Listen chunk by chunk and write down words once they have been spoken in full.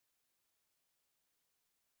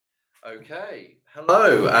Okay,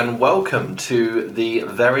 hello and welcome to the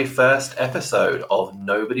very first episode of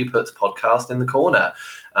Nobody Puts Podcast in the Corner.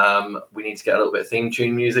 We need to get a little bit of theme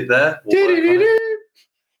tune music there.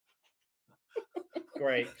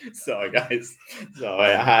 Great. Sorry, guys.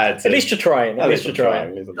 Sorry, I had to. At least you're trying. At least you're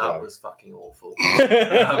trying. That was fucking awful.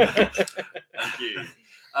 Thank you.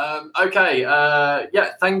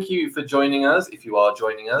 Thank you for joining us, if you are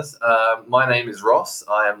joining us. My name is Ross.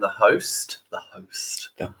 I am the host.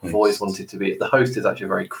 I've always wanted to be. The Host is actually a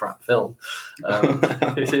very crap film.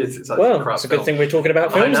 It is. It's actually a crap it's a good film. thing we're talking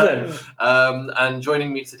about films then. And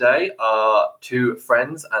joining me today are two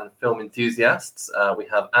friends and film enthusiasts. We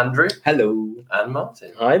have Andrew. Hello. And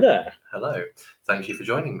Martin. Hi there. Hello. Thank you for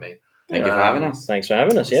joining me. Thank you for having us. Thanks for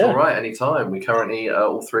having us. It's Yeah. all right, anytime. We currently,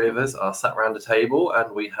 all three of us, are sat around a table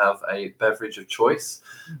and we have a beverage of choice.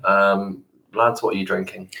 Lads, what are you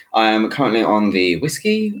drinking? I am currently on the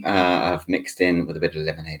whiskey. I've mixed in with a bit of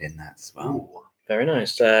lemonade in that as well. Ooh. Very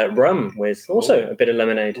nice. Rum with also a bit of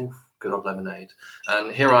lemonade. Ooh, good old lemonade.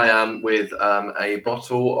 And here I am with a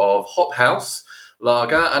bottle of Hop House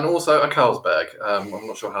lager and also a Carlsberg. I'm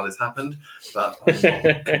not sure how this happened, but I'm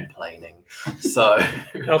not complaining. So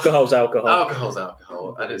Alcohol's alcohol. Alcohol's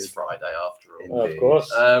alcohol, and it's Friday after all. Of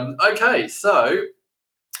course. Okay, so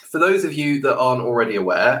for those of you that aren't already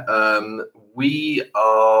aware, we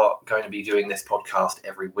are going to be doing this podcast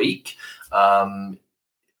every week. I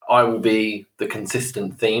will be the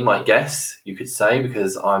consistent theme, I guess you could say,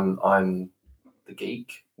 because I'm the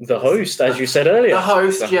geek. The host, as you said earlier. The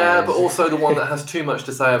host, but also the one that has too much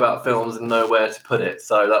to say about films and nowhere to put it.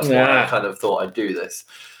 So that's why I kind of thought I'd do this.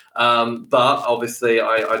 But obviously,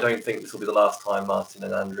 I don't think this will be the last time Martin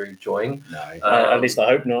and Andrew join. No. At least I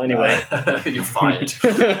hope not, anyway. You're fired.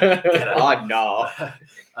 I'm not.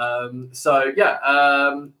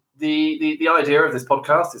 The idea of this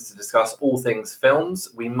podcast is to discuss all things films.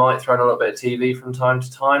 We might throw in a little bit of TV from time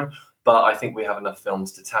to time, but I think we have enough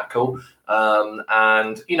films to tackle.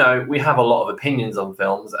 And, you know, we have a lot of opinions on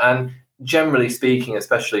films. And generally speaking,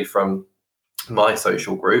 especially from my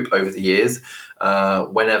social group over the years,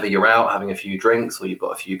 whenever you're out having a few drinks or you've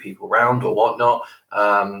got a few people around or whatnot,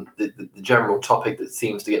 the general topic that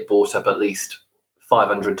seems to get brought up at least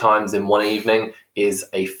 500 times in one evening is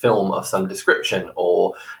a film of some description,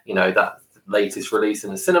 or, you know, that latest release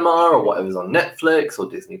in the cinema or whatever's on Netflix or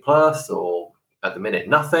Disney Plus, or at the minute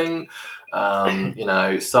nothing.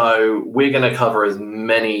 So we're going to cover as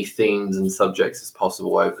many themes and subjects as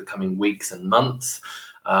possible over the coming weeks and months.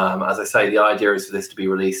 As I say, the idea is for this to be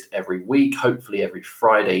released every week, hopefully every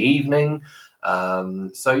Friday evening. Bear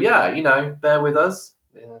with us.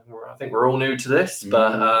 I think we're all new to this,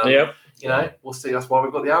 but we'll see. That's why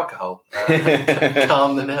we've got the alcohol,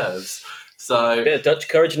 calm the nerves. So, bit of Dutch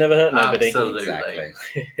courage never hurt nobody. Absolutely. Exactly.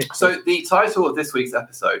 So the title of this week's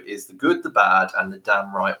episode is The Good, the Bad, and the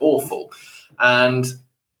Downright Awful. And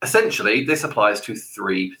essentially, this applies to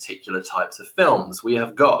three particular types of films. We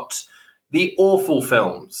have got the awful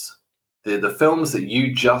films, the films that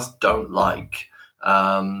you just don't like.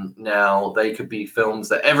 Now, they could be films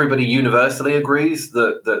that everybody universally agrees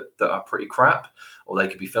that are pretty crap, or they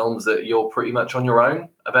could be films that you're pretty much on your own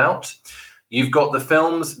about. You've got the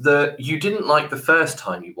films that you didn't like the first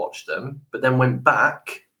time you watched them, but then went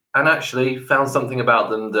back and actually found something about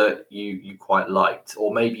them that you quite liked,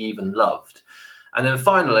 or maybe even loved. And then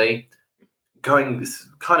finally, going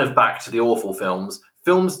kind of back to the awful films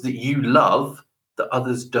that you love that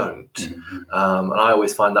others don't. Mm-hmm. And I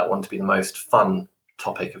always find that one to be the most fun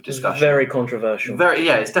topic of discussion. Very controversial.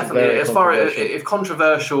 It's definitely, as far as if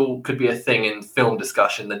controversial could be a thing in film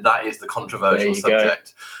discussion, then that is the controversial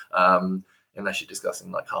subject. Unless you're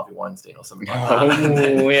discussing like Harvey Weinstein or something like that.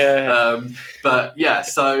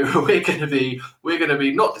 So we're going to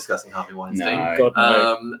be not discussing Harvey Weinstein,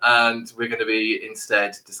 and we're going to be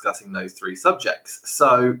instead discussing those three subjects.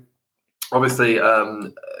 So obviously,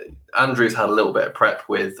 Andrew's had a little bit of prep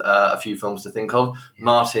with a few films to think of.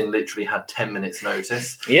 Martin literally had 10 minutes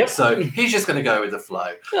notice. Yep. So he's just going to go with the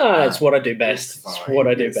flow. It's what I do best. It's what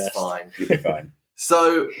I do it's best. Fine. You'll be fine.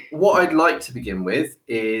 So what I'd like to begin with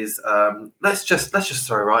is let's just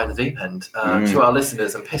throw right in the deep end to our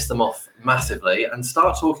listeners and piss them off massively and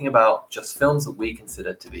start talking about just films that we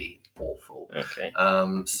consider to be awful. Okay.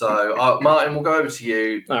 Martin, we'll go over to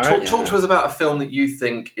you. Talk to us about a film that you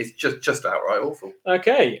think is just outright awful.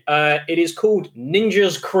 Okay. It is called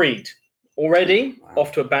Ninja's Creed. Already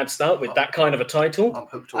off to a bad start with that kind of a title. I'm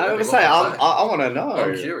hooked I already. was going to say, I want to know.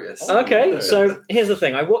 I'm curious. Okay, so here's the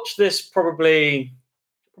thing. I watched this probably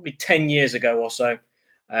 10 years ago or so.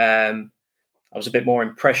 I was a bit more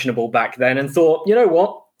impressionable back then and thought, you know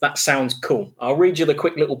what? That sounds cool. I'll read you the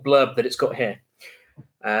quick little blurb that it's got here.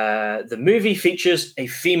 The movie features a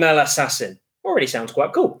female assassin. Already sounds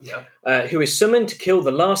quite cool. Yeah. Who is summoned to kill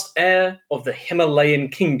the last heir of the Himalayan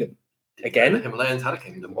kingdom. Again, the Himalayans had a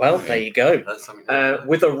kingdom. Well, there you go. That's something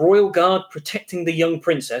With a royal guard protecting the young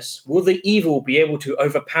princess, will the evil be able to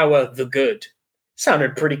overpower the good?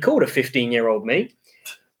 Sounded pretty cool to 15-year-old me.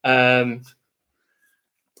 I'll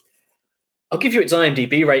give you its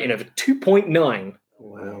IMDb rating of a 2.9.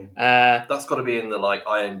 Wow. That's got to be in the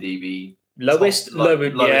IMDb lowest,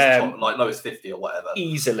 lowest 50 or whatever.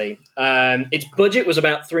 Easily. Its budget was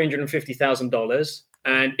about $350,000,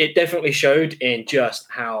 and it definitely showed in just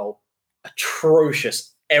how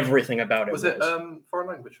atrocious everything about it was. Was it foreign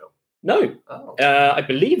language film? No. Oh. I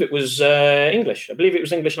believe it was English. I believe it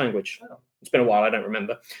was English language. Oh. It's been a while. I don't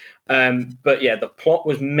remember. But yeah, the plot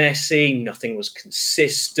was messy. Nothing was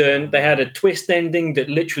consistent. They had a twist ending that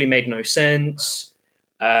literally made no sense.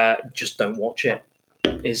 Just don't watch it.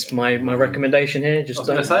 Is my recommendation here. Just I was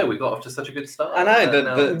going to say, we got off to such a good start. I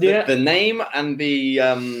know, the name and the...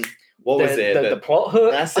 the plot hook?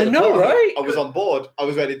 That's it, I know, right? I was on board. I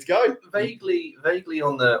was ready to go. Vaguely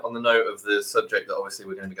on the note of the subject that obviously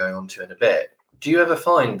we're going to be going on to in a bit, do you ever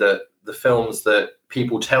find that the films that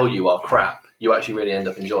people tell you are crap, you actually really end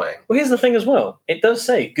up enjoying? Well, here's the thing as well. It does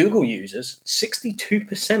say Google users,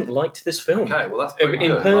 62% liked this film. Okay, well, that's pretty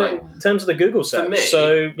good. In terms of the Google search. For me,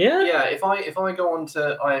 so, yeah. Yeah, if I go on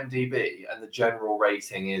to IMDb and the general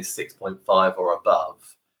rating is 6.5 or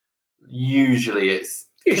above, usually it's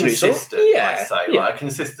consistent, I'd say. Like a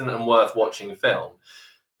consistent and worth watching film.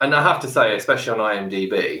 And I have to say, especially on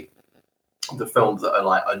IMDb, the films that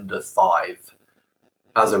are under 5,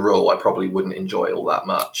 as a rule, I probably wouldn't enjoy all that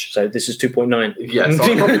much. So this is 2.9. Yes,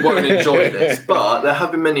 I probably won't enjoy this. But there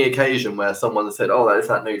have been many occasions where someone has said, "Oh, there's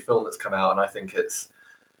that new film that's come out, and I think it's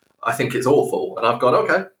awful." And I've gone,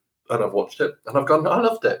 "Okay," and I've watched it, and I've gone, "I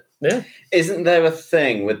loved it." Yeah. Isn't there a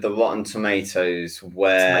thing with the Rotten Tomatoes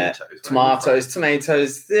where potatoes,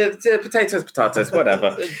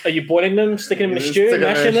 whatever? Are you boiling them, sticking them in a stew,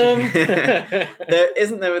 mashing them?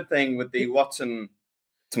 Isn't there a thing with the Rotten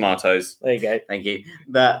Tomatoes? There you go. Thank you.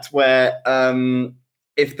 That where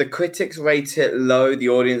if the critics rate it low, the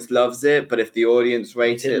audience loves it, but if the audience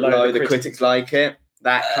rate it low, the critics like it.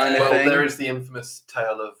 That kind of thing. Well, there is the infamous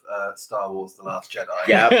tale of Star Wars: The Last Jedi.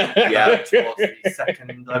 Yeah. It was the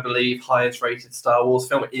second, I believe, highest rated Star Wars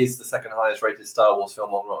film. It is the second highest rated Star Wars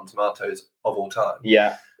film on Rotten Tomatoes of all time.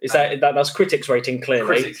 Yeah. Is that's critics rating clearly?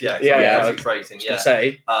 Critics, critics rating,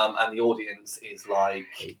 and the audience is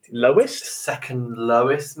lowest, second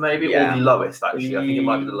lowest, maybe, or the lowest. Actually, I think it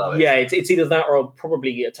might be the lowest. Yeah, it's either that or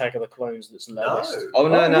probably Attack of the Clones that's lowest. No. Oh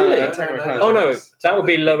no, really? Attack of the Clones. Oh no, that would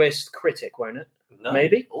be lowest critic, won't it? No,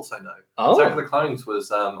 maybe. Also no. Oh. Attack of the Clones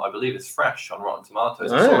was, I believe, it's fresh on Rotten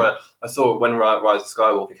Tomatoes. I saw when Rise of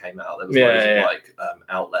Skywalker came out. There was loads of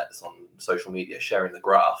outlets on social media sharing the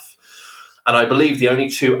graph. And I believe the only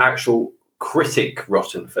two actual critic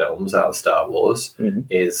rotten films out of Star Wars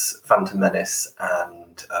is Phantom Menace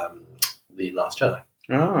and The Last Jedi.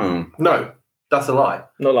 Oh. No, that's a lie.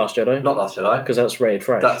 Not Last Jedi. Not Last Jedi. Because that's rated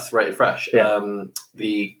fresh. That's rated fresh. Yeah.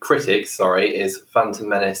 The critics, is Phantom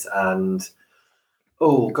Menace and...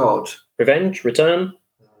 Oh, God. Revenge? Return?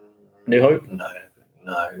 New Hope? No,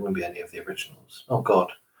 it wouldn't be any of the originals. Oh,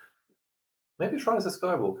 God. Maybe it's Rise of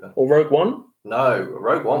Skywalker. Or Rogue One? No,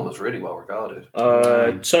 Rogue One was really well regarded.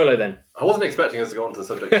 Solo then. I wasn't expecting us to go on to the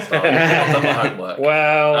subject of Star Wars. I've done my homework.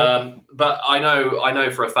 Well, but I know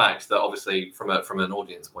for a fact that obviously from an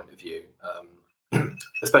audience point of view,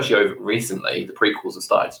 especially over recently, the prequels have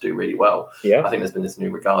started to do really well. Yeah, I think there's been this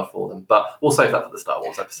new regard for them. But we'll save that for the Star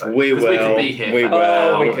Wars episode. We will. We can be here.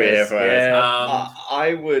 We'll be here for it. Yeah.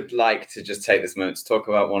 I would like to just take this moment to talk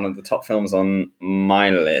about one of the top films on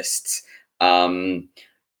my list.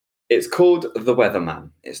 It's called The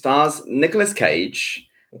Weatherman. It stars Nicolas Cage,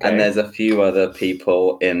 and there's a few other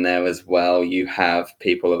people in there as well. You have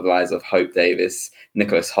people of the lives of Hope Davis,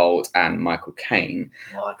 Nicholas Hoult, and Michael Caine.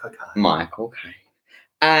 Michael Caine.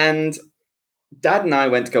 And Dad and I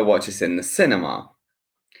went to go watch this in the cinema.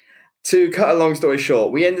 To cut a long story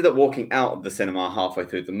short, we ended up walking out of the cinema halfway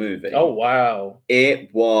through the movie. Oh, wow.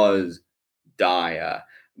 It was dire.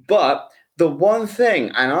 But the one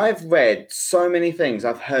thing, and I've read so many things,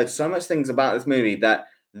 I've heard so much things about this movie, that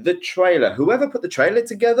the trailer, whoever put the trailer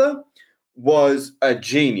together was a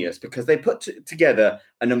genius, because they put together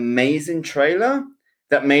an amazing trailer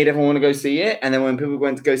that made everyone want to go see it. And then when people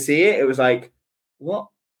went to go see it, it was like, what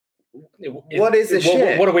is this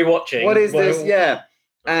shit? What are we watching? What is this? Yeah.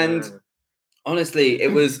 And honestly,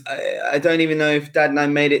 it was, I don't even know if Dad and I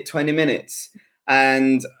made it 20 minutes.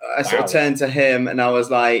 And I sort of turned to him and I was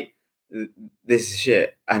like, this is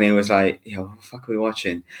shit. And he was like, "Yo, what the fuck are we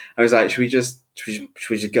watching?" I was like, should we just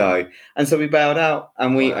go? And so we bailed out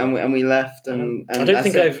and we left. And I don't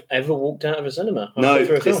think I've ever walked out of a cinema. No,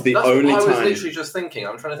 through a it's film. the That's only what I was time. literally just thinking.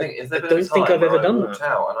 I'm trying to think. Is there I been a don't think time I've ever where I done walked that.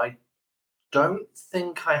 out? And I don't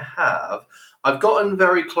think I have. I've gotten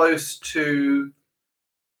very close to.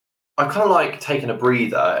 I've kind of like taken a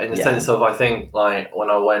breather in the sense of, I think, like when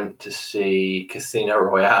I went to see Casino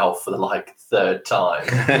Royale for the like third time,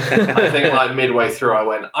 I think like midway through I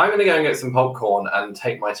went, I'm going to go and get some popcorn and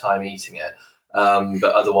take my time eating it.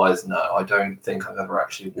 But otherwise, no, I don't think I've ever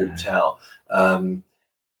actually walked out. No,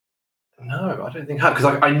 I don't think I have,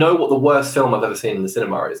 because I know what the worst film I've ever seen in the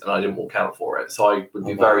cinema is, and I didn't walk out for it. So I would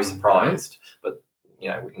be very surprised. But, you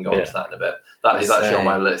know, we can go on to that in a bit. That is actually on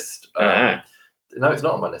my list. No, it's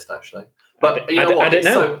not on my list actually. But you know what? It's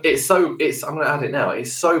I'm going to add it now.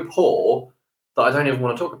 It's so poor that I don't even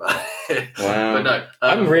want to talk about it. Wow. But no,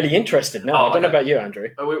 I'm really interested now. I don't know about you, Andrew.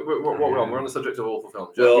 What we're on? We're on the subject of awful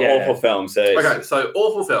films. Well, awful films. So okay, so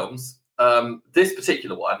awful films. This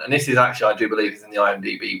particular one, and this is actually, I do believe, is in the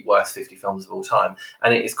IMDb worst 50 films of all time,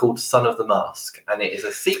 and it is called Son of the Mask, and it is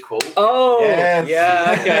a sequel. Oh, yes.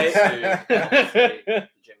 yeah, okay. to the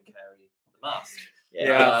Jim Carrey The Mask.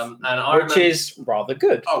 Yeah. And I Which is rather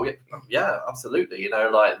good. Oh yeah, absolutely. You know,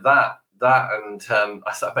 like that, and I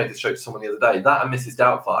made this joke to someone the other day. That and Mrs.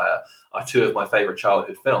 Doubtfire are two of my favourite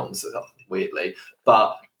childhood films. Weirdly,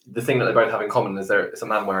 but the thing that they both have in common is it's a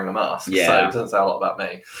man wearing a mask. Yeah. So it doesn't say a lot about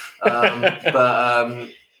me.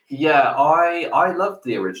 Yeah, I loved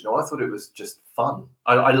the original. I thought it was just fun.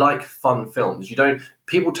 I like fun films.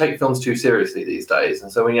 People take films too seriously these days, and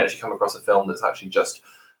so when you actually come across a film that's actually just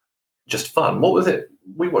fun. What was it?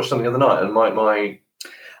 We watched something the other night, and my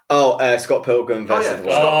Scott Pilgrim versus the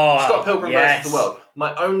World. Scott Pilgrim versus the World.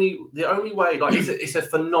 The only way, like, it's a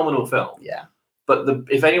phenomenal film. Yeah. But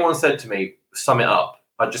if anyone said to me, sum it up,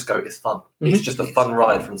 I'd just go, it's fun. Mm-hmm. It's just a fun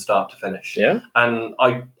ride from start to finish. Yeah. And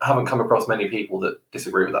I haven't come across many people that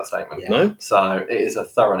disagree with that statement. Yeah. No. So it is a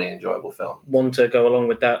thoroughly enjoyable film. One to go along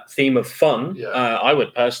with that theme of fun, Yeah. I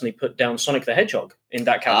would personally put down Sonic the Hedgehog in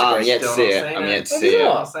that category. I'm yet to see it. No,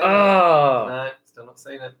 still not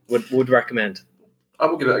seen it. Would recommend. I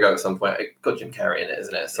will give it a go at some point. It's got Jim Carrey in it,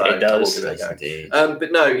 isn't it? So it does. I will give it a go.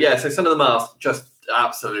 But no, yeah, so Son of the Mask, just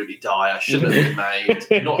absolutely dire. Shouldn't have been made.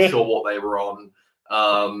 Not sure what they were on.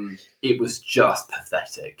 It was just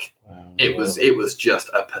pathetic. Wow. It was just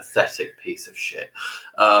a pathetic piece of shit.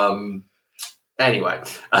 Anyway,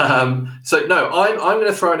 so no, I'm going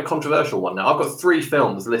to throw in a controversial one now. I've got 3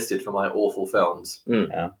 films listed for my awful films.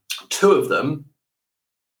 Yeah. 2 of them,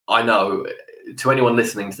 I know. To anyone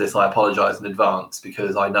listening to this, I apologise in advance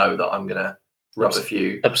because I know that I'm going to rub a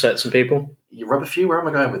few. Upset some people? You rub a few? Where am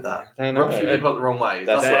I going with that? I know. Rub a few people up the wrong way.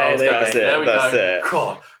 That's what I was going to say. There we go. It.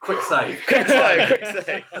 God, quick save. Quick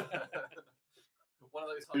save. One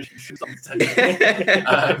of those times you shoot something.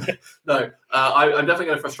 No, I'm definitely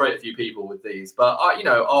going to frustrate a few people with these, but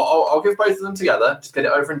I'll give both of them together, just get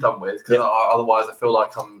it over and done with, because otherwise I feel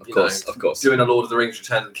like I'm, of course, doing a Lord of the Rings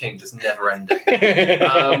Return of the King, just never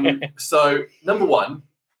ending. So number 1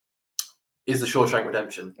 is The Shawshank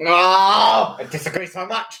Redemption. Oh, I disagree so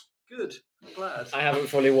much. Good. I'm glad. I haven't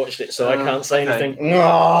fully watched it, so I can't say anything.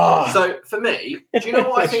 So for me, do you know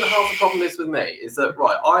what I think half the problem is with me? Is that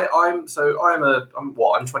right? I'm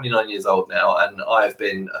 29 years old now, and I've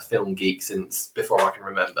been a film geek since before I can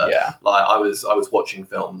remember. Yeah. Like I was watching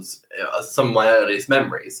films, some of my earliest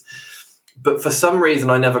memories. But for some reason,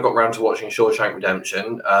 I never got around to watching Shawshank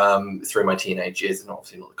Redemption through my teenage years, and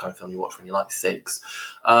obviously not the kind of film you watch when you're like 6.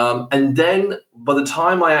 And then by the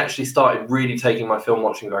time I actually started really taking my film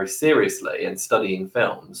watching very seriously and studying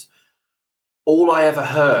films, all I ever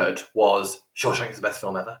heard was Shawshank is the best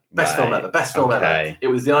film ever. Best film ever. Best film ever. It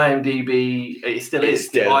was the IMDb. It still is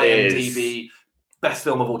the IMDb best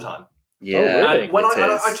film of all time. Yeah. Oh, really? And when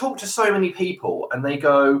I talk to so many people, and they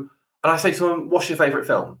go, and I say to them, "What's your favourite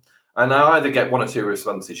film?" And I either get 1 or 2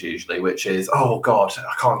 responses usually, which is, "Oh God,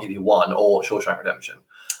 I can't give you one," or Shawshank Redemption.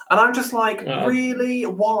 And I'm just like, really?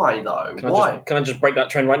 Why though? Why? Can I just break that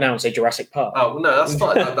trend right now and say Jurassic Park? Oh no, that's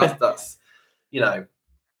fine.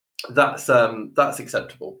 that's that's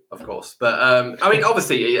acceptable, of course. But I mean,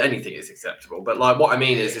 obviously anything is acceptable. But like, what I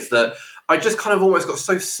mean is that I just kind of almost got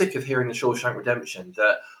so sick of hearing the Shawshank Redemption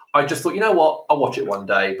that I just thought, you know what, I'll watch it one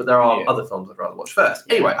day. But there are other films I'd rather watch first.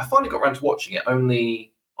 Anyway, I finally got around to watching it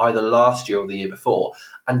only either last year or the year before.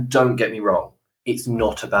 And don't get me wrong, it's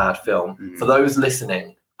not a bad film. Mm. For those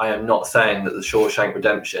listening, I am not saying that The Shawshank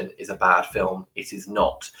Redemption is a bad film. It is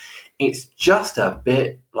not. It's just a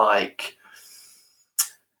bit like,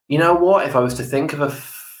 you know what? If I was to think of a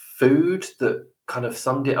food that kind of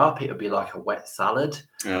summed it up, it would be like a wet salad.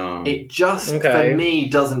 Oh. It just, for me,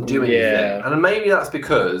 doesn't do anything. Yeah. And maybe that's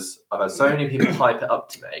because I've had so many people hype it up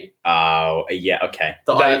to me. Oh, yeah, okay.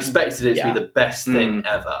 That I expected it to yeah. be the best thing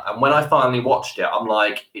ever. And when I finally watched it, I'm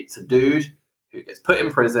like, it's a dude who gets put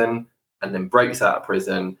in prison and then breaks out of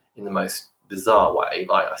prison in the most bizarre way.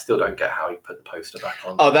 Like, I still don't get how he put the poster back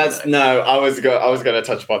on. Oh, that's no. I was going to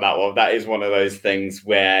touch upon that one. That is one of those things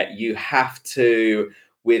where you have to,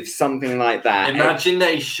 with something like that,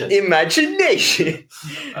 Imagination. What,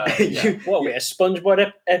 we a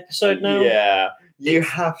SpongeBob episode now? Yeah, you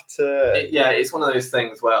have to. It's one of those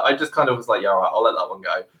things where I just kind of was like, yeah, all right, I'll let that one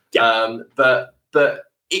go. Yeah. But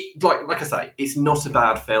it, like I say, it's not a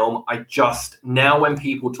bad film. I just, now when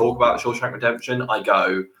people talk about Shawshank Redemption, I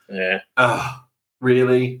go,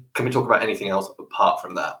 really? Can we talk about anything else apart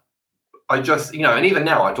from that? I just, and even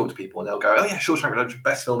now I talk to people and they'll go, oh yeah, Shawshank Redemption,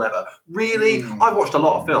 best film ever. Really? I've watched a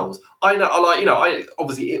lot of films. I know,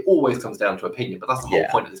 obviously it always comes down to opinion, but that's the whole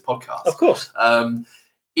point of this podcast. Of course.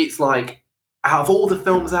 It's like, out of all the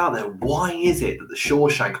films out there, why is it that the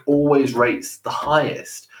Shawshank always rates the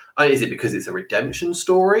highest? Is it because it's a redemption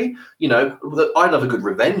story? I love a good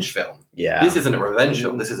revenge film. Yeah. This isn't a revenge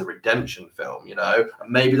film. This is a redemption film, And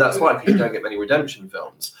maybe that's why, because you don't get many redemption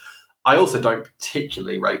films. I also don't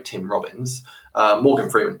particularly rate Tim Robbins. Morgan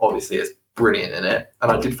Freeman, obviously, is brilliant in it.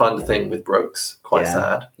 And I did find the thing with Brooks quite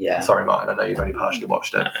sad. Yeah. Sorry, Martin, I know you've only partially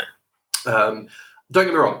watched it. Don't get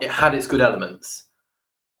me wrong, it had its good elements.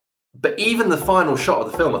 But even the final shot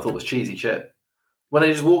of the film I thought was cheesy shit. When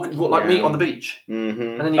they just walk like me on the beach. Mm-hmm.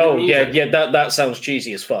 And then you that sounds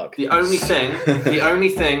cheesy as fuck. The only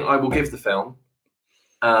thing I will give the film,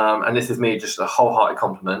 and this is me just a wholehearted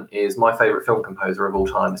compliment, is my favourite film composer of all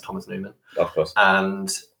time is Thomas Newman. Of course. And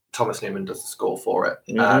Thomas Newman does the score for it.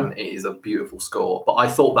 And it is a beautiful score. But I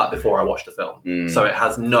thought that before I watched the film. So it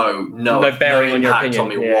has no bearing on your impact opinion. on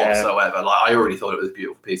me whatsoever. Like, I already thought it was a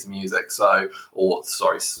beautiful piece of music.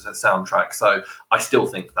 Soundtrack. So I still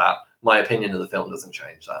think that my opinion of the film doesn't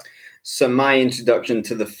change that. So my introduction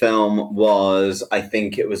to the film was, I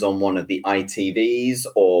think it was on one of the ITVs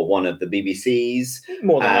or one of the BBCs.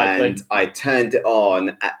 More than likely. And I turned it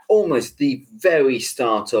on at almost the very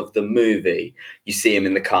start of the movie. You see him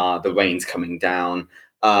in the car, the rain's coming down.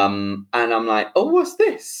 And I'm like, oh, what's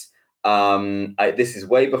this? This is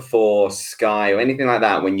way before Sky or anything like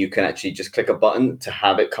that, when you can actually just click a button to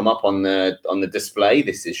have it come up on the display.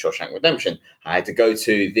 This is Shawshank Redemption. I had to go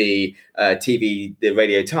to the the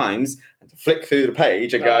Radio Times, and to flick through the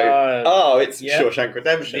page and go, it's Shawshank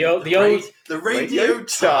Redemption. The Radio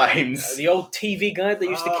Times. The old TV guide they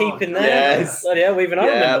used to keep in there. Yes. I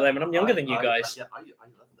remember them, and I'm younger than you guys. I love them.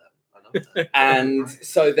 And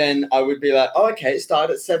so then I would be like, okay, it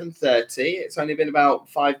started at 7:30. It's only been about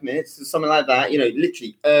 5 minutes or something like that,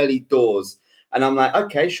 literally early doors. And I'm like,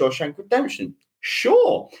 okay, Shawshank Redemption.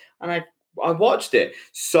 Sure. And I watched it.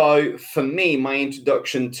 So for me, my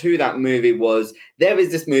introduction to that movie was, there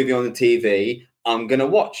is this movie on the TV. I'm going to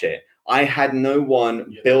watch it. I had no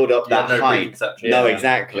one build up that hype. No,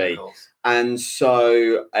 exactly. And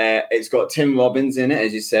so it's got Tim Robbins in it,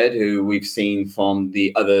 as you said, who we've seen from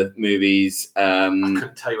the other movies. I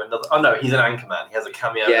couldn't tell you another. Oh, no, he's an Anchorman. He has a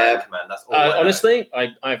cameo as Anchorman. That's all. Honestly,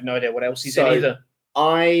 I have no idea what else he's in either.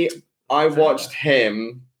 I watched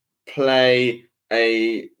him play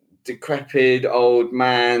a decrepit old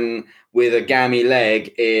man with a gammy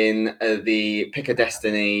leg in the Pick of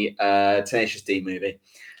Destiny Tenacious D movie.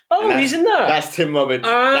 Oh, he's in that? That's Tim Robbins.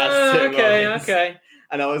 That's Tim Robbins. Okay.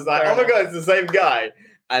 And I was like, oh my God, it's the same guy.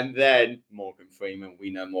 And then Morgan Freeman, we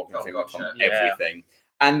know Morgan Freeman from everything.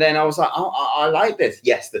 And then I was like, I like this.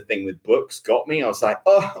 Yes, the thing with Brooks got me. I was like,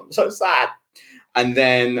 oh, I'm so sad. And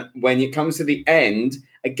then when it comes to the end,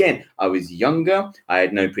 again, I was younger. I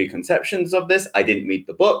had no preconceptions of this. I didn't read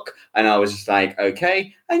the book. And I was just like,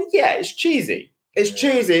 okay. And yeah, it's cheesy. It's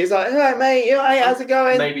cheesy. It's like, hey, mate, you all right? How's it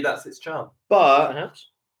going? Maybe that's its charm. But perhaps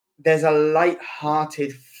there's a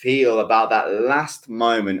light-hearted feel about that last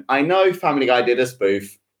moment. I know Family Guy did a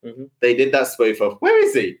spoof. Mm-hmm. They did that spoof of, where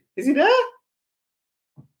is he? Is he there?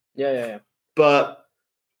 Yeah. But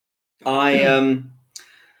I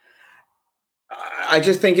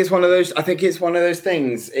just think it's one of those. I think it's one of those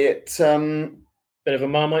things. It's bit of a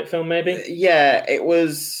Marmite film, maybe. Yeah, it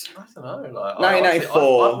was. I don't know. Like,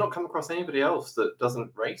 1994. I've not come across anybody else that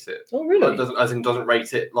doesn't rate it. Oh, really? Like, doesn't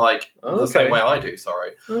rate it like the same way I do.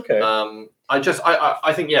 Sorry. Okay. I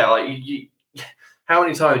think like you. How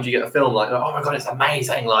many times do you get a film like, oh my God, it's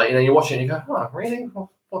amazing, like, you're watching and you go, oh really?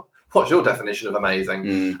 What's your definition of amazing?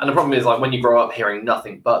 And the problem is, like, when you grow up hearing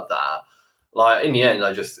nothing but that, like, in the end,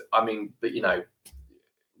 but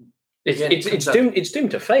It's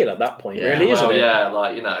doomed to fail at that point, Yeah. really, isn't it? Yeah,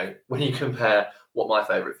 like, you know, when you compare what my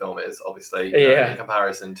favourite film is, obviously, Yeah. in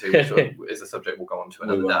comparison to, which is a subject we'll go on to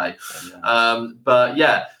another day. Yeah. But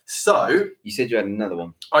yeah, so You said you had another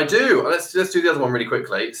one. I do. Let's do the other one really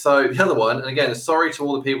quickly. So the other one, and again, sorry to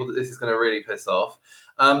all the people that this is going to really piss off,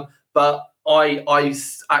 but I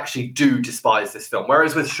actually do despise this film.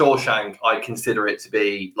 Whereas with Shawshank, I consider it to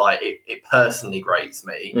be like it personally grates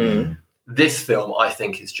me. Mm. This film, I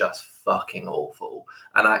think, is just fucking awful,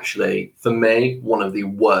 and actually, for me, one of the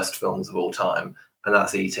worst films of all time, and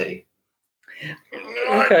that's E.T.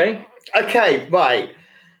 Okay. Okay, right.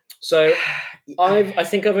 So I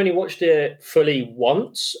think I've only watched it fully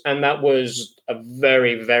once, and that was a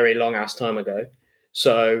very, very long ass time ago.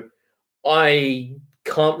 So I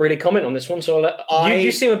can't really comment on this one. So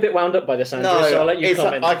you seem a bit wound up by this, Andrew. So I'll let you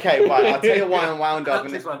comment. Okay, right. I'll tell you why I'm wound up.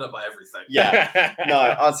 I'm wound up by everything. Yeah. No,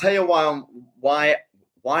 I'll tell you why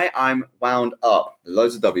I'm wound up.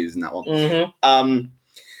 Loads of W's in that one. Mm-hmm.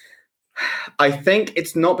 I think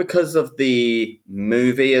it's not because of the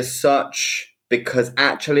movie as such, because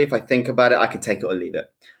actually, if I think about it, I can take it or leave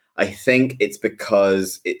it. I think it's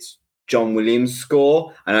because it's John Williams'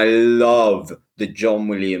 score, and I love the John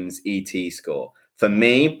Williams E.T. score. For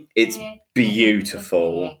me, it's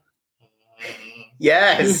beautiful.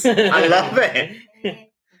 Yes, I love it.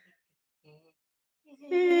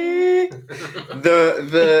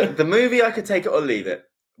 The movie, I could take it or leave it,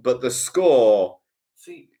 but the score,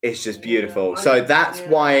 it's just beautiful. So that's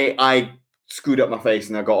why I screwed up my face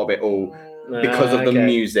and I got a bit all because of the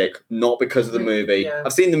music, not because of the movie. Yeah.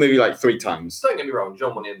 I've seen the movie like 3 times. Don't get me wrong,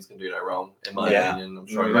 John Williams can do no wrong, in my opinion. I'm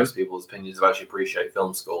sure most people's opinions of actually appreciate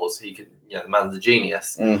film scores. He can, the man's a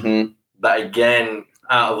genius. Mm-hmm. But again,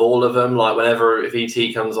 out of all of them, like if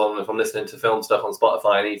ET comes on, if I'm listening to film stuff on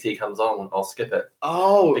Spotify and ET comes on, I'll skip it.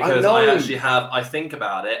 Oh, because I think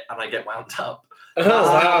about it and I get wound up. That's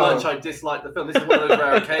how much I dislike the film. This is one of those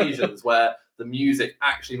rare occasions where the music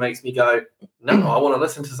actually makes me go, no, I want to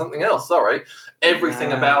listen to something else. Sorry.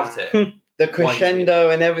 Everything about it. The crescendo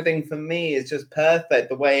and everything for me is just perfect.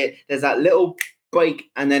 The way there's that little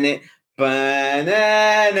break and then it, and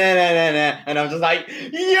I'm just like,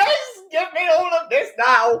 yes, give me all of this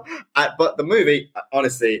now. But the movie,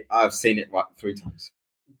 honestly, I've seen it 3 times.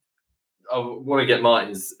 I want to get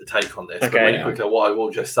Martin's take on this, but Okay, really quickly, what I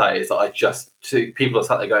will just say is that people are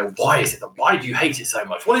sat there going, why do you hate it so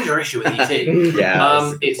much? What is your issue with E.T.?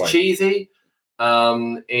 It's cheesy.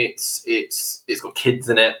 It's got kids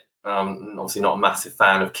in it. Obviously not a massive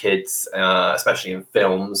fan of kids, especially in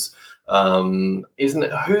films. Isn't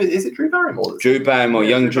it? Who is it? Drew Barrymore. Drew Barrymore,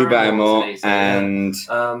 young Drew Barrymore, and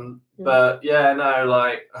but yeah, no,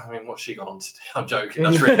 like, I mean, what's she gone on to do? I'm joking.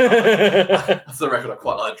 That's really that's the record. I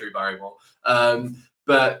quite like Drew Barrymore.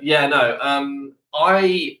 But yeah, no,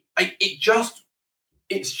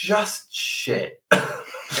 it's just shit.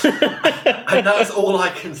 And that's all I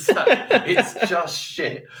can say. It's just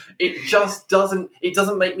shit. It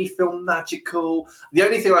doesn't make me feel magical. The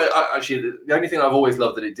only thing I've always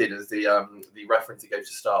loved that it did is the reference it gave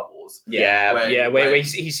to Star Wars. Where he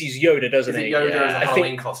sees Yoda, doesn't he? Yoda as a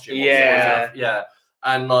Halloween costume. Yeah.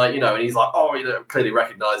 And like, and he's like, clearly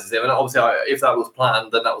recognises him. And obviously, if that was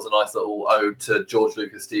planned, then that was a nice little ode to George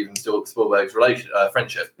Lucas, Steven Spielberg's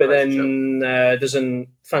friendship. But then doesn't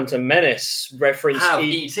Phantom Menace reference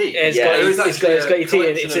E.T.? It's got E.T.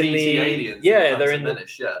 and it's in the aliens. They're in the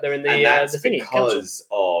thingy because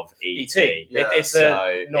of E.T. It's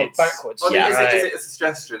a nod backwards. It's a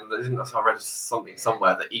suggestion. I read something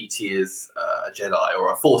somewhere that E.T. is a Jedi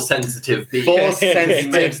or a Force sensitive being. Force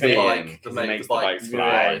sensitive being. That makes the bike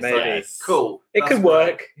fly. Maybe. Yes. Cool. It could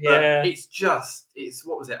work. Yeah. It's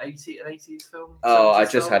what was it? 80s film? Oh, I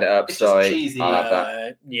just had it up. It's sorry. just cheesy. I love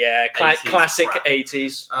that. Classic crap.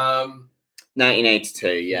 80s.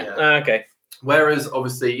 1982. Yeah. Okay. Whereas,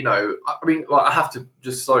 obviously, I have to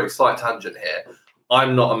just slight tangent here.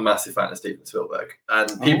 I'm not a massive fan of Steven Spielberg,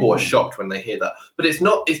 and people are shocked when they hear that. But it's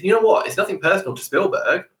not. You know what? It's nothing personal to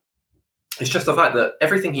Spielberg. It's just the fact that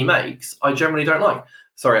everything he makes, I generally don't like.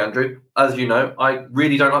 Sorry, Andrew. As you know, I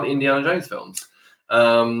really don't like the Indiana Jones films,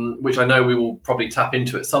 which I know we will probably tap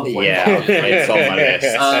into at some point. Yeah, it's on my list.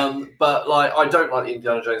 But I don't like the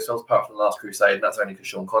Indiana Jones films apart from The Last Crusade, and that's only because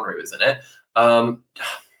Sean Connery was in it.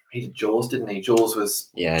 He did Jaws, didn't he? Jaws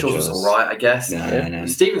was all right, I guess. No.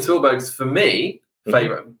 Steven Spielberg's, for me,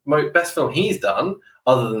 favorite, best film he's done,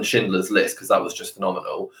 other than Schindler's List, because that was just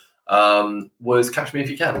phenomenal, was Catch Me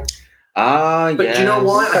If You Can. But do you know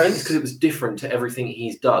why? I think it's because it was different to everything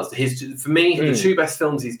he does. For me, the 2 best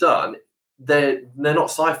films he's done, they're not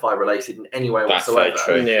sci-fi related in any way whatsoever. That's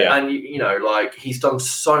very true. And he's done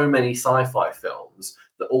so many sci-fi films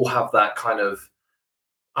that all have that kind of,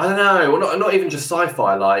 I don't know, well, not even just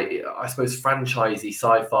sci-fi, like I suppose franchisey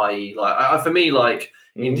sci-fi, like for me, like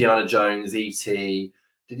Indiana Jones, E.T.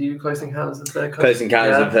 Did you do Close Encounters of the Third Kind? Close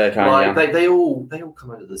Encounters of the Third Kind, like, they all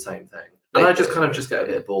come under the same thing, and I just get a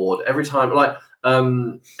bit bored every time. Like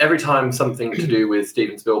every time something to do with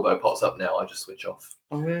Steven Spielberg pops up now, I just switch off.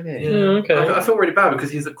 Oh really? Yeah. Okay. I feel really bad because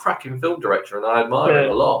he's a cracking film director and I admire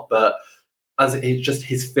him a lot, but as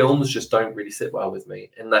his films just don't really sit well with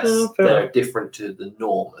me unless they're different to the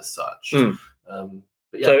norm as such. But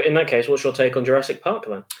yeah. So in that case, what's your take on Jurassic Park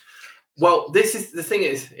then? Well, this is the thing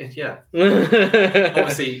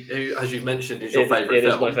obviously, as you mentioned, is your favourite film.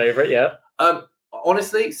 It is my favourite, yeah.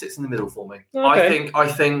 Honestly, it sits in the middle for me. Okay. I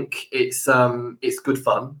think it's good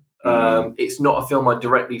fun. It's not a film I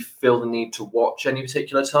directly feel the need to watch any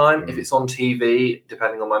particular time. If it's on TV,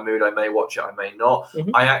 depending on my mood, I may watch it, I may not.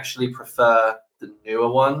 I actually prefer the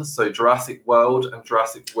newer ones, so Jurassic World and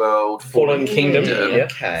Jurassic World Fallen Kingdom.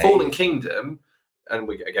 Okay. Fallen Kingdom, and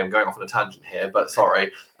we again going off on a tangent here, but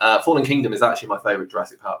sorry, Fallen Kingdom is actually my favourite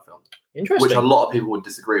Jurassic Park film. Interesting. Which a lot of people would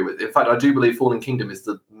disagree with. In fact, I do believe Fallen Kingdom is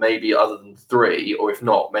maybe other than 3, or if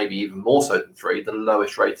not, maybe even more so than 3, the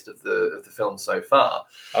lowest rated of the film so far.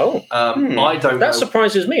 Oh, I don't. That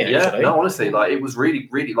surprises me. Actually. Yeah, no, honestly, like it was really,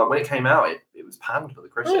 really like when it came out, it was panned by the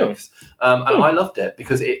critics, and I loved it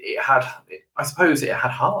because it had. I suppose it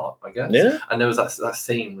had heart, I guess. Yeah. And there was that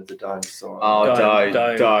scene with the dinosaur. Oh,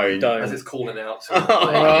 don't. As it's calling out to me. It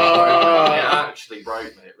actually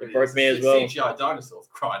broke me. It broke me as well. CGI dinosaurs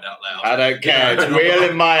crying out loud. I don't care. It's real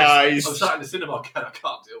in my eyes. I'm sat in the cinema and I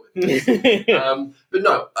can't deal with this. But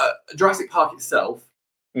no, Jurassic Park itself,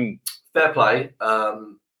 fair play.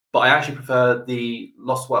 But I actually prefer the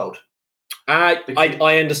Lost World. I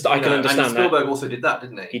understand. I can understand and Spielberg also did that,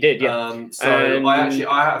 didn't he? He did, yeah.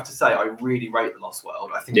 I have to say, I really rate The Lost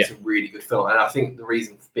World. I think it's a really good film, and I think the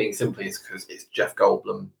reason for being simply is because it's Jeff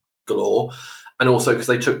Goldblum galore, and also because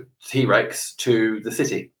they took T-Rex to the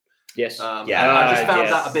city. Yes. I just found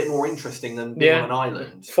that a bit more interesting than being on an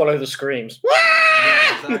island. Follow the screams.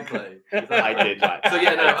 Yeah, exactly. I did like that. So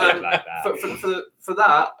yeah, no, like that. For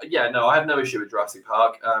that, yeah, no, I have no issue with Jurassic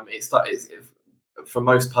Park. It's for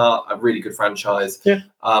most part a really good franchise. Yeah.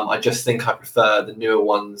 I just think I prefer the newer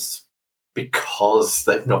ones because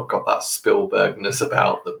they've not got that Spielbergness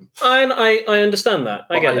about them. And I understand that.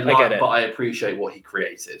 I get it. But I appreciate what he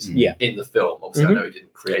created in the film. Obviously, I know he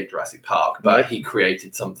didn't create Jurassic Park, but he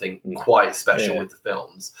created something quite special with the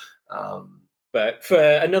films. But for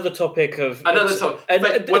another topic when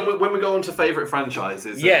we go on to favourite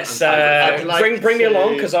franchises, bring me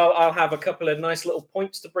along because I'll have a couple of nice little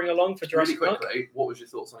points to bring along for Jurassic Park. Quickly, what was your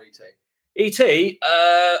thoughts on E.T.? E.T.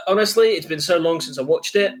 Honestly, it's been so long since I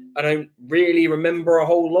watched it. I don't really remember a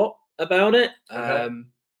whole lot about it. Okay.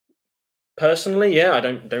 Personally, I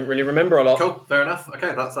don't really remember a lot. Cool, fair enough.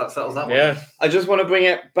 Okay, that settles that one. Yeah, I just want to bring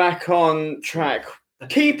it back on track.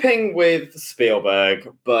 Keeping with Spielberg,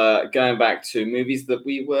 but going back to movies that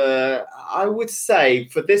we were, I would say,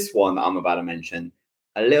 for this one that I'm about to mention,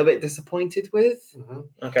 a little bit disappointed with.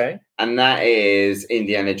 Okay. And that is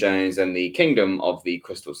Indiana Jones and the Kingdom of the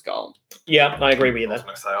Crystal Skull. Yeah, I agree with you there. I was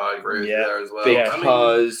going to say I agree with you there as well.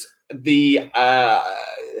 Because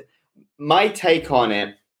my take on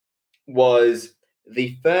it was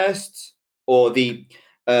the first or the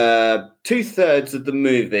 2/3 of the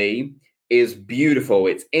movie is beautiful.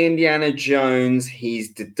 It's Indiana Jones.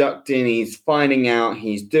 He's deducting, he's finding out,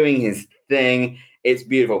 he's doing his thing. It's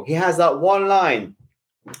beautiful. He has that one line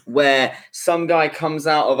where some guy comes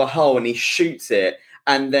out of a hole and he shoots it,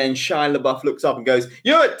 and then Shia LaBeouf looks up and goes,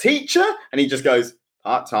 "You're a teacher?" And he just goes,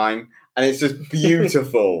 "Part-time." And it's just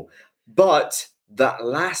beautiful. But that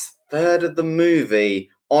last third of the movie,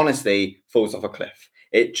 honestly, falls off a cliff.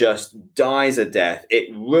 It just dies a death.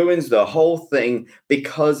 It ruins the whole thing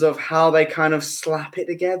because of how they kind of slap it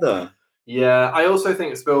together. Yeah, I also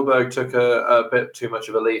think Spielberg took a bit too much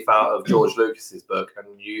of a leaf out of George Lucas's book,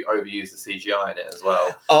 and you overused the CGI in it as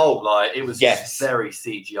well. Oh, like it was just very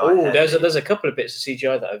CGI. There's a couple of bits of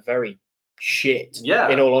CGI that are very shit. Yeah,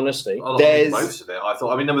 in all honesty, there's most of it. I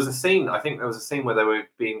thought. I mean, there was a scene. I think there was a scene where they were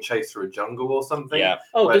being chased through a jungle or something. Yeah.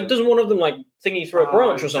 Oh, doesn't one of them like thingy through a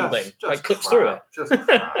branch or something? Like clips through it. Just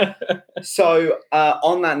crap. So,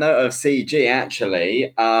 on that note of CG,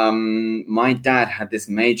 actually, my dad had this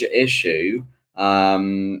major issue.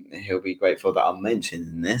 He'll be grateful that I'm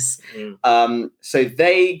mentioning this. So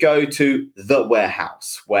they go to the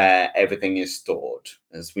warehouse where everything is stored,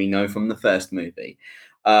 as we know from the first movie.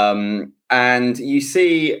 And you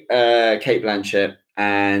see Cate Blanchett,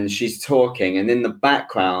 and she's talking, and in the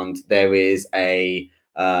background there is a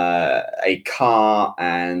a car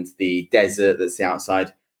and the desert that's the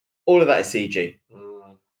outside. All of that is CG.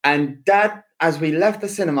 And Dad, as we left the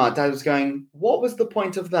cinema, Dad was going, what was the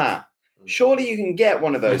point of that? Surely you can get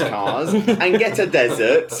one of those cars and get a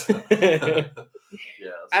desert.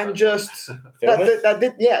 And just that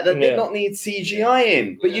did not need CGI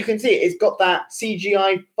in, but you can see it's got that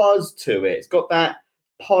CGI fuzz to it. It's got that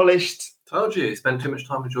polished. Told you, spent too much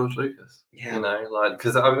time with George Lucas. Yeah, you know, like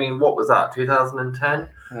because I mean, what was that? 2010.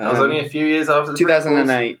 That was only a few years after the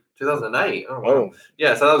 2008. 2008. Oh, wow.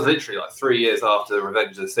 Yeah, so that was literally like 3 years after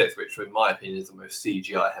Revenge of the Sith, which, in my opinion, is the most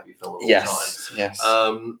CGI heavy film of all time. Yes.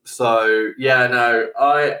 So yeah, no,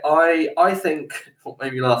 I think what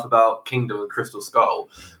made me laugh about Kingdom and Crystal Skull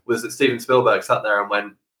was that Steven Spielberg sat there and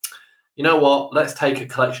went, you know what? Let's take a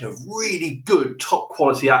collection of really good, top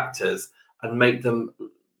quality actors and make them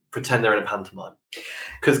pretend they're in a pantomime.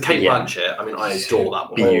 Because Kate Blanchett, I mean, I adore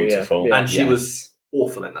that woman. Beautiful, and she was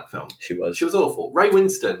awful in that film. She was awful. Ray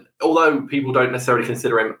Winston, although people don't necessarily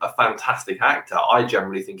consider him a fantastic actor, I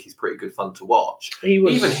generally think he's pretty good fun to watch.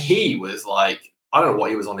 Even he was like, I don't know what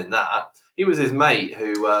he was on in that. He was his mate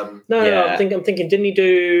who. I'm thinking. Didn't he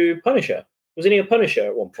do Punisher? Wasn't he a Punisher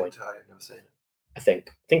at one point? I've never seen it. I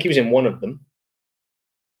think he was in one of them.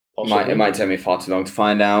 It might take me far too long to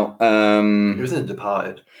find out. He was in The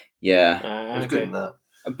Departed. Yeah, he was good in that.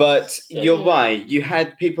 But you're right. You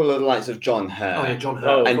had people of the likes of John Hurt. Oh yeah, John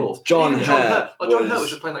Hurt. And of course. John Hurt was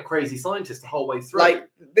just playing that crazy scientist the whole way through. Like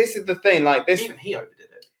this is the thing. Like this, even he overdid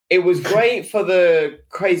it. It was great for the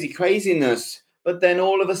craziness, but then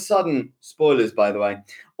all of a sudden, spoilers by the way,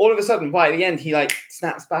 all of a sudden, right at the end, he like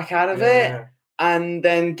snaps back out of it, and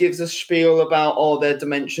then gives a spiel about their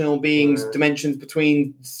dimensional beings, dimensions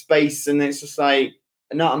between space, and it's just like.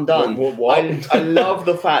 No, I'm done. What? I love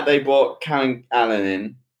the fact they brought Karen Allen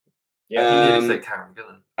in. Yeah, you did say Karen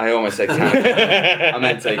Gillan. I almost said Karen. I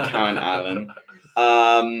meant to say Karen Allen.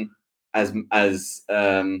 As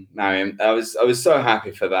Mariam, I was so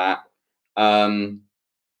happy for that.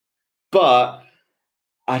 But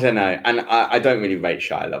I don't know, and I don't really rate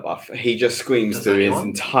Shia LaBeouf. He just screams through his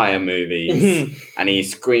entire movies, and he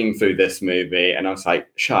screamed through this movie, and I was like,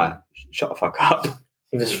 Shia, shut the fuck up.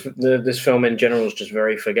 This film in general is just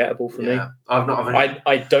very forgettable for me.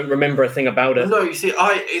 I don't remember a thing about it. No, you see,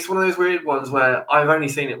 it's one of those weird ones where I've only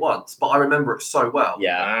seen it once, but I remember it so well.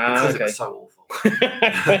 Yeah, because it was so awful.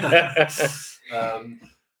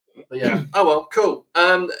 But yeah, oh well, cool.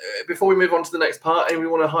 Before we move on to the next part, we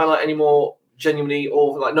want to highlight any more genuinely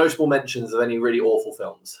awful, like notable mentions of any really awful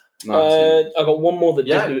films? I got one more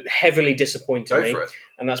that heavily disappointed me,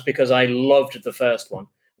 and that's because I loved the first one.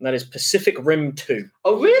 And that is Pacific Rim 2.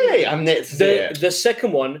 Oh, really? I'm the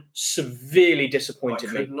second one severely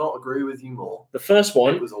disappointed me. I could not agree with you more. The first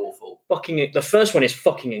one... It was awful. The first one is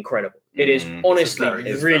fucking incredible. It is honestly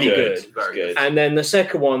really good. Very good. And then the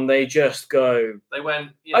second one, they just go... They went...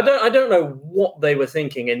 I don't know what they were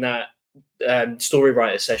thinking in that story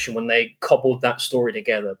writer session when they cobbled that story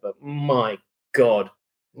together, but my God.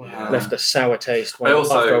 Left a sour taste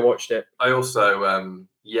after I watched it. I also,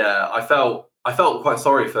 I felt quite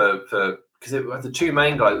sorry for because it was the two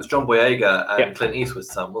main guys. It was John Boyega and Clint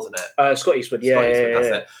Eastwood's son, wasn't it? Scott Eastwood. Scott Eastwood, that's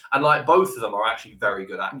it. And like both of them are actually very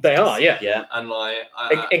good actors. They are, yeah. And like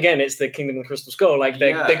again, it's the Kingdom of the Crystal Skull. Like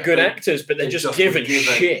they're good actors, but they're just given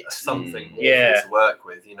shit something to work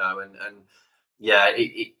with, you know. And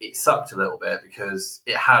it sucked a little bit because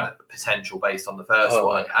it had potential based on the first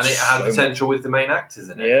one, and it had potential with the main actors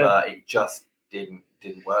in it, but it just didn't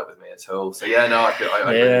work with me at all. So I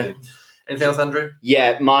agree. Anything else, Andrew?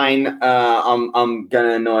 Yeah, mine. I'm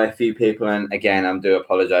gonna annoy a few people, and again, I do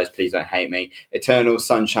apologise. Please don't hate me. Eternal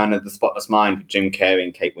Sunshine of the Spotless Mind with Jim Carrey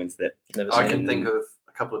and Kate Winslet. I can think of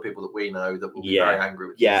a couple of people that we know that will be very angry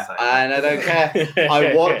with you. Yeah, and I don't care.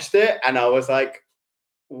 I watched it, and I was like,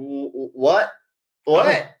 "What?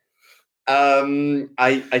 What?" I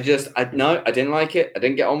didn't like it. I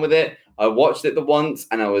didn't get on with it. I watched it the once,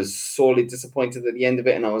 and I was sorely disappointed at the end of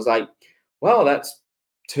it. And I was like, "Well, that's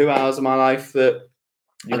 2 hours of my life that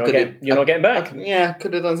you're not getting back."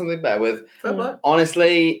 Could have done something better with.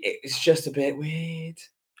 Honestly, it's just a bit weird.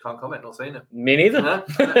 Can't comment. Not seen it. Me neither.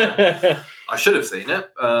 I should have seen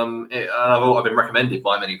it. I've been recommended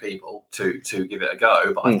by many people to give it a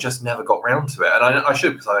go, but I've just never got round to it. And I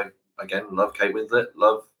should, because I again love Kate Winslet,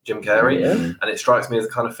 love Jim Carrey, and it strikes me as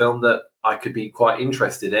the kind of film that I could be quite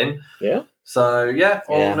interested in. Yeah. So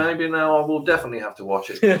maybe now I will definitely have to watch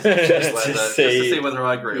it just to see whether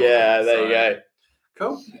I agree. Yeah, there you go.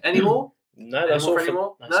 Cool. Any more? No, that's all for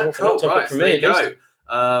more. No, cool. Right, so there you go.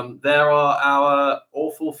 There are our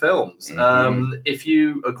awful films. If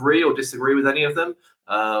you agree or disagree with any of them,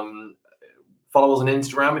 follow us on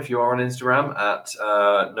Instagram if you are on Instagram at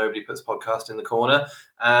Nobody Puts Podcast in the Corner,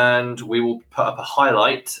 and we will put up a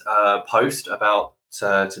highlight post about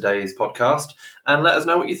today's podcast, and let us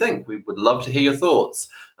know what you think. We would love to hear your thoughts.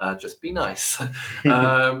 Just be nice. Or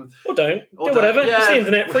don't. Do whatever. Yeah. It's the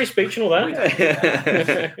internet, free speech and all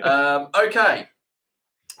that. Okay.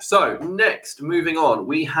 So next, moving on,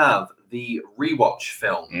 we have the rewatch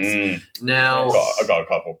films. Now, I got a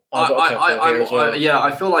couple.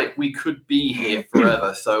 I feel like we could be here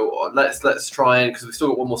forever. So let's try and, because we've still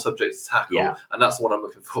got one more subject to tackle, and that's the one I'm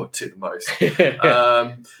looking forward to the most.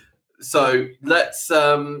 So let's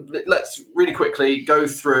really quickly go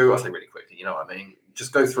through. I say really quickly, you know what I mean.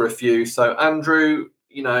 Just go through a few. So Andrew,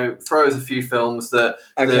 throw us a few films that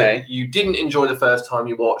you didn't enjoy the first time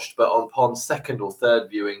you watched, but upon second or third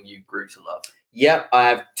viewing, you grew to love. Yep, I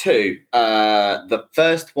have two. The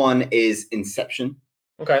first one is Inception.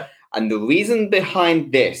 Okay. And the reason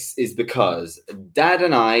behind this is because Dad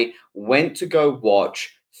and I went to go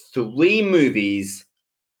watch 3 movies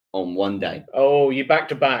on one day. Oh, you back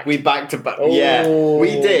to back? We back to back. Oh, yeah,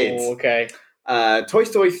 we did. Okay. Toy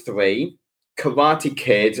Story 3, Karate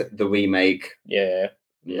Kid, the remake. Yeah.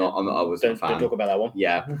 I wasn't a fan. Don't talk about that one.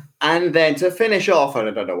 Yeah. And then to finish off, I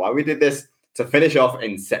don't know why we did this, to finish off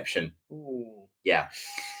Inception. Ooh. Yeah.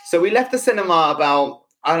 So we left the cinema about,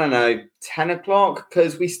 10 o'clock,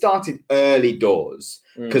 because we started early doors,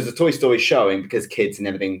 because the Toy Story showing, because kids and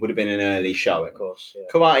everything, would have been an early showing. Of course, yeah.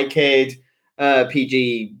 Karate Kid,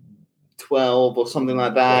 PG 12 or something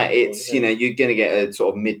like that. It's, you're going to get a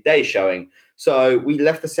sort of midday showing. So we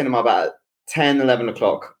left the cinema about 10, 11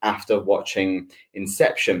 o'clock after watching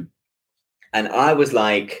Inception. And I was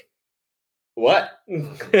like, what?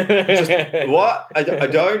 What? I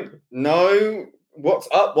don't know what's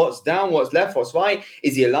up, what's down, what's left, what's right.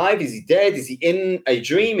 Is he alive? Is he dead? Is he in a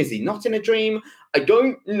dream? Is he not in a dream? I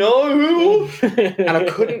don't know. And I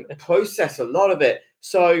couldn't process a lot of it.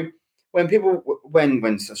 So when people,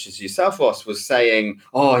 when such as yourself, Ross, was saying,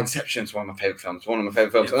 "Oh, Inception's one of my favorite films,"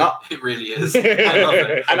 It really is. I love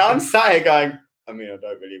it. And I'm sat here going, I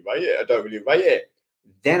don't really rate it.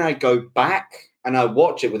 Then I go back and I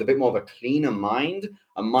watch it with a bit more of a cleaner mind,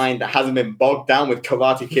 a mind that hasn't been bogged down with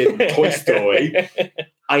Karate Kid and Toy Story.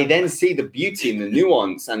 I then see the beauty and the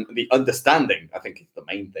nuance and the understanding. I think it's the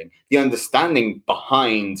main thing. The understanding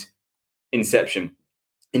behind Inception.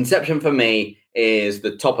 Inception for me is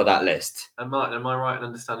the top of that list. And Martin, am I right in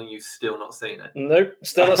understanding you've still not seen it? Nope,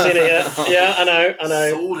 still not seen it yet. Yeah, I know.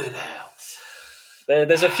 Sort it out.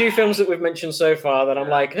 There's a few films that we've mentioned so far that I'm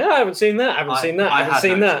like, I haven't seen that. I haven't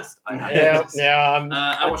seen that. Yeah. And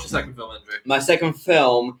what's your second film, Andrew? My second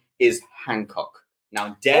film is Hancock.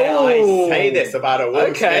 Now, dare I say this about a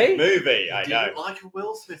Will Smith movie? I know. Didn't like a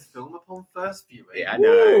Will Smith film upon first viewing. Yeah, I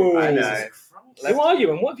know. Who are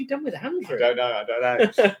you and what have you done with Andrew? I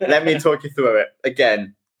don't know. Let me talk you through it.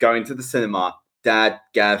 Again, going to the cinema. Dad,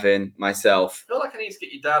 Gavin, myself. I feel like I need to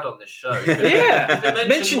get your dad on this show. Yeah,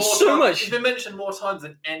 mentioned so much. He's been mentioned more times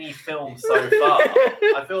than any film so far.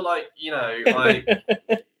 I feel like, yeah,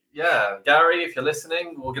 Gary, if you're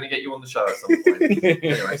listening, we're going to get you on the show at some point.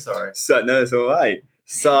 Anyway, sorry. So, no, it's all right.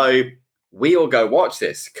 So we all go watch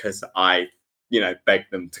this because I, begged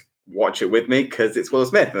them to watch it with me because it's Will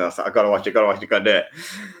Smith. And I was like, I got to watch it, got to do it.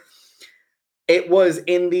 It was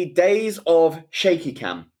in the days of shaky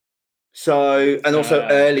cam. So, and also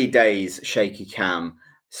early days shaky cam.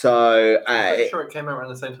 So, I'm sure it came out around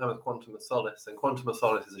the same time as Quantum of Solace, and Quantum of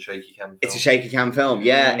Solace is a shaky cam film. It's a shaky cam film,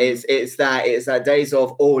 yeah. It's that days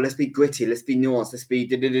of let's be gritty, let's be nuanced, let's be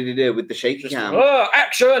with the shaky cam.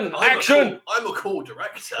 Action! I'm a cool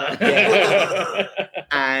director. Yeah.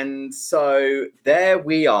 And so there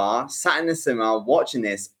we are, sat in the cinema watching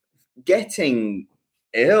this, getting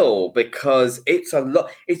ill because it's a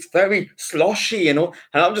lot. It's very sloshy and all,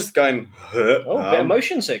 and I'm just going. Bit of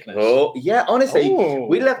motion sickness. Oh yeah, honestly,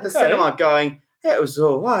 we left the cinema going. Yeah, it was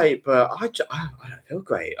all right, but I don't feel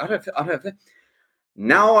great. I don't feel.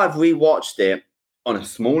 Now I've rewatched it on a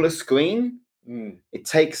smaller screen. It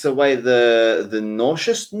takes away the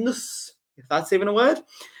nauseousness, if that's even a word.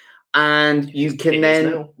 And you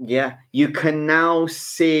can you can now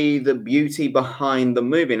see the beauty behind the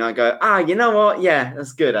movie. And I go, you know what? Yeah,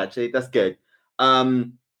 that's good, actually. That's good.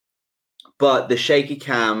 But the shaky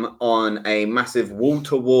cam on a massive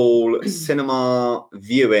wall-to-wall cinema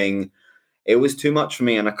viewing, it was too much for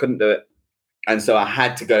me and I couldn't do it. And so I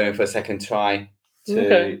had to go in for a second try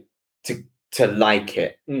to like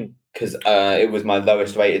it. Because it was my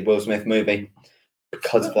lowest rated Will Smith movie.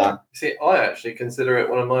 because of that. See, I actually consider it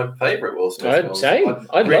one of my favourite Will Smith films. Same.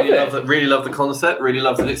 I really love it. Really love the concept. Really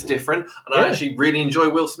love that it's different, and I actually really enjoy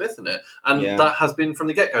Will Smith in it. And that has been from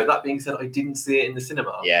the get-go. That being said, I didn't see it in the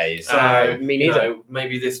cinema. Yeah, so me neither.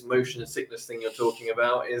 Maybe this motion sickness thing you're talking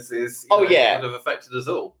about is would have affected us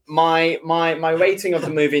all. My rating of the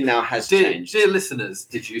movie now has changed. Dear listeners,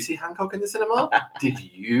 did you see Hancock in the cinema? Did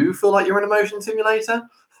you feel like you're in a motion simulator?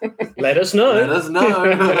 Let us know. Let us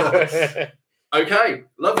know. Okay,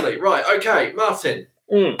 lovely. Right, okay, Martin.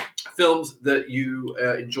 Films that you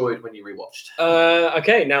enjoyed when you rewatched.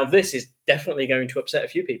 Okay, now this is definitely going to upset a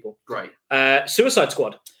few people. Great. Suicide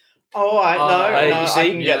Squad. Oh, I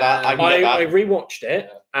can get that. I rewatched it,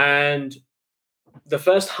 and the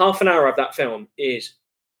first half an hour of that film is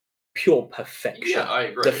pure perfection. Yeah, I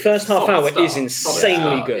agree. The first half hour is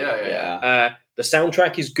insanely good. Yeah. The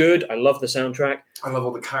soundtrack is good. I love the soundtrack. I love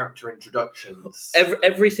all the character introductions.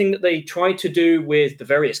 Everything that they tried to do with the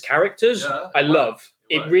various characters, I love.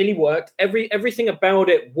 It really worked. Everything about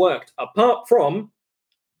it worked, apart from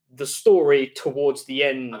the story towards the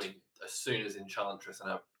end. I mean, as soon as Enchantress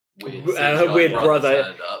and her weird brother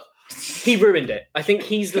turned up, he ruined it. I think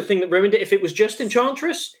he's the thing that ruined it. If it was just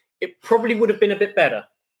Enchantress, it probably would have been a bit better.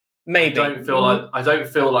 Maybe. I don't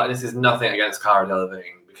feel like this is nothing against Cara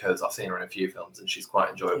Delevingne, because I've seen her in a few films and she's quite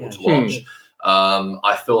enjoyable to watch.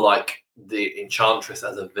 I feel like the Enchantress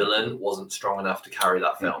as a villain wasn't strong enough to carry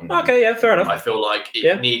that film. Okay, yeah, fair enough. I feel like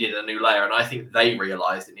it needed a new layer, and I think they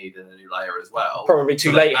realised it needed a new layer as well. Probably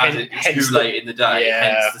too late. Late in the day,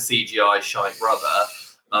 hence the CGI shy brother,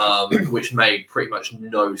 which made pretty much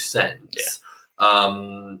no sense.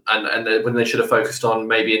 And when they should have focused on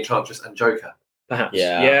maybe Enchantress and Joker. Perhaps.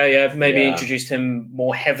 Maybe introduced him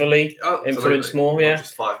more heavily, influenced more.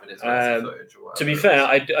 Just 5 minutes of footage or whatever. To be fair,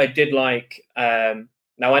 I did like.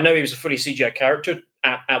 Now I know he was a fully CGI character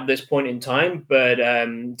at this point in time, but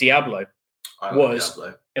Diablo was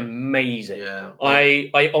amazing. Yeah.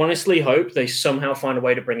 I honestly hope they somehow find a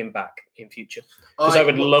way to bring him back in future, because I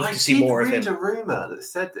would love to see more of him. I did read a rumor that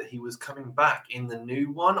said that he was coming back in the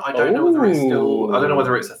new one. I don't know whether it's still. I don't know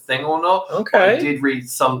whether it's a thing or not. Okay. I did read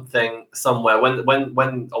something somewhere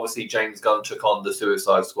when obviously James Gunn took on the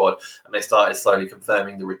Suicide Squad and they started slowly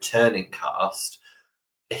confirming the returning cast.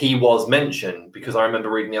 He was mentioned, because I remember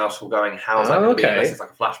reading the article going, how's that going to be, unless it's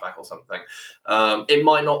like a flashback or something. It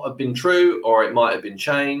might not have been true, or it might have been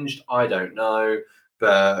changed. I don't know.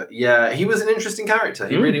 But yeah, he was an interesting character.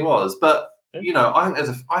 He really was. But, I think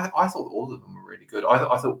I thought all of them were really good.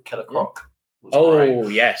 I thought Killer Croc was great. Oh,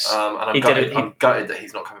 yes. And I'm gutted that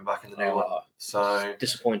he's not coming back in the new one. So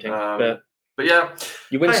disappointing. But yeah,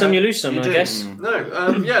 you win some, you lose some, I guess. No,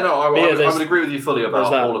 I would agree with you fully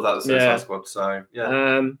about all of that. The Suicide Squad. So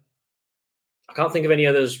yeah, I can't think of any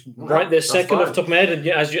others right this second off the top of my head. And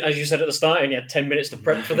as you said at the start, and you had 10 minutes to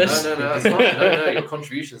prep for this. No, that's fine. No, your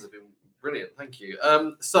contributions have been brilliant. Thank you.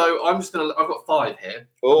 So I've got 5 here.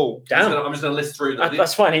 Oh, damn! I'm just gonna list through them.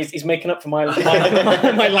 That's fine. He's making up for my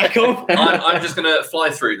lack of. I'm just gonna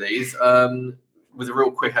fly through these. With a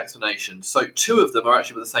real quick explanation. So 2 of them are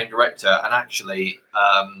actually with the same director, and actually,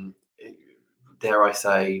 dare I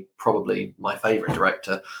say, probably my favourite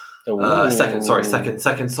director. Second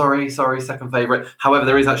favourite. However,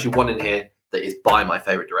 there is actually one in here that is by my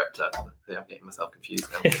favourite director. Yeah, I'm getting myself confused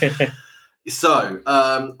now. So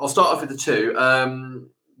I'll start off with the 2.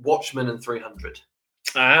 Watchmen and 300.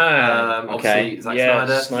 Obviously, Zack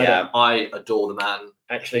Snyder. Yeah, I adore the man.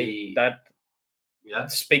 Actually,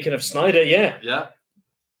 speaking of Snyder,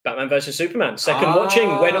 Batman vs Superman. Second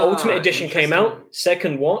watching when Ultimate Edition came out.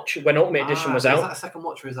 Second watch when Ultimate Edition was out. Is that a second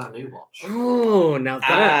watch or is that a new watch? Oh, now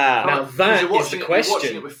that is the question. You're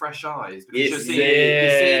watching it with fresh eyes, because you're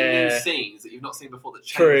seeing new scenes that you've not seen before that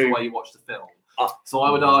change the way you watch the film. So I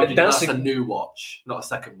would argue that's a new watch, not a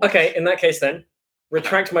second watch. Okay, in that case then,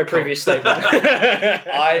 retract my previous statement.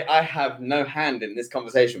 I have no hand in this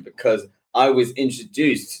conversation because I was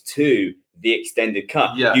introduced to the extended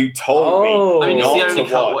cut. Yeah. You told me. I mean, it's the only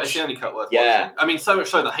cut worth watching. I mean, so much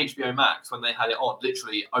so that HBO Max, when they had it on,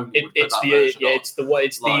 literally only would put that version on. It's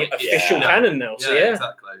the official canon now. So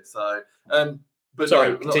exactly. So, but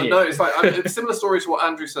sorry, no, it's like a similar story to what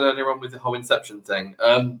Andrew said earlier on with the whole Inception thing.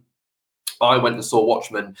 I went and saw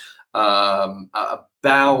Watchmen at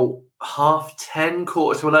about 10:30,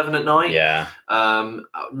 11:15 at night. Yeah.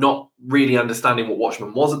 Not really understanding what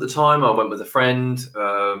Watchmen was at the time. I went with a friend.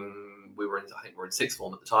 We were in 6th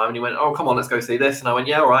form at the time, and he went, "Oh, come on, let's go see this." And I went,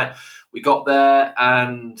 "Yeah, all right." We got there,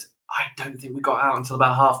 and I don't think we got out until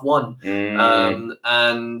about 1:30.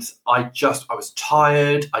 And I was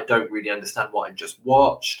tired. I don't really understand what I just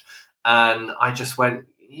watched, and I just went,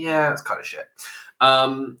 "Yeah, it's kind of shit."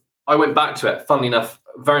 I went back to it, funnily enough,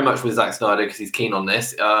 very much with Zack Snyder because he's keen on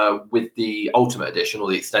this, with the Ultimate Edition or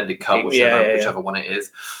the extended cut, whichever one it is,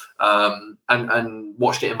 and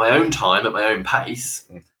watched it in my own time at my own pace,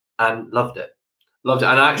 and loved it. And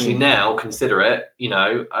I actually now consider it,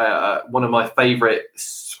 one of my favourite,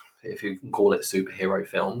 if you can call it, superhero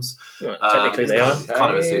films. Technically, they are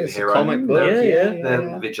kind of a superhero comic book.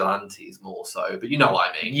 They're vigilantes more so, but you know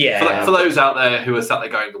what I mean. Yeah. For those out there who are sat there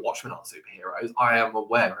going, "The Watchmen aren't superheroes," I am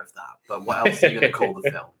aware of that. But what else are you going to call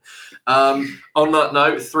the film? On that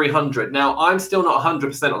note, 300. Now, I'm still not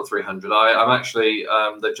 100% on 300. I'm actually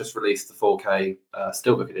they've just released the 4K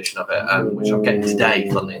Steelbook edition of it, which I'm getting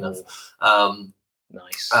today, funnily enough.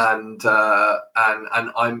 Nice. And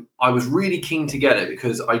I was really keen to get it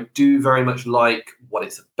because I do very much like what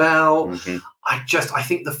it's about. I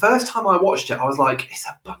think the first time I watched it, I was like, it's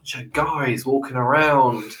a bunch of guys walking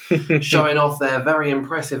around showing off their very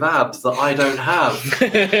impressive abs that I don't have.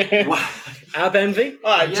 Ab envy?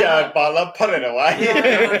 Gerard Butler, put it away.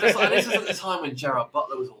 This was at the time when Gerard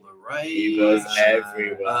Butler was all the rage. He was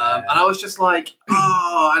everywhere. And I was just like,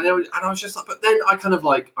 and I was just like, but then I kind of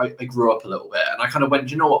like, I grew up a little bit and I kind of went,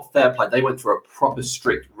 do you know what, fair play. They went through a proper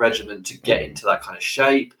strict regimen to get into that kind of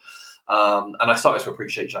shape. And I started to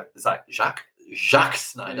appreciate Jack Snyder. Jack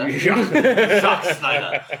Snyder.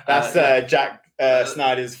 That's Jack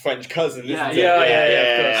Snyder's French cousin. Yeah.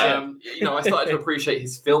 I started to appreciate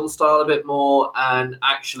his film style a bit more, and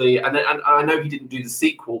actually, and I know he didn't do the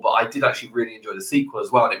sequel, but I did actually really enjoy the sequel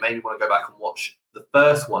as well, and it made me want to go back and watch the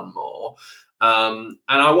first one more. And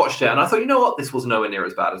I watched it, and I thought, you know what, this was nowhere near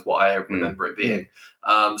as bad as what I remember it being.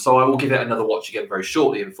 So I will give it another watch again very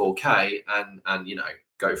shortly in 4K, and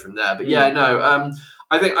go from there. But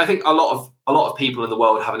I think a lot of people in the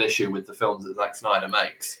world have an issue with the films that Zack Snyder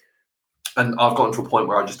makes. And I've gotten to a point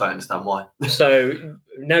where I just don't understand why. So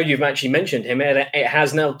now you've actually mentioned him, it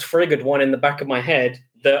has now triggered one in the back of my head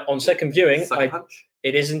that on second viewing, Punch?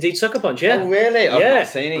 it is indeed Sucker Punch. Yeah. Oh, really? I've not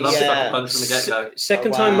seen it. I love Sucker Punch from the get-go.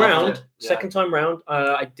 Second time round,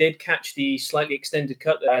 I did catch the slightly extended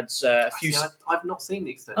cut that adds a few. I've not seen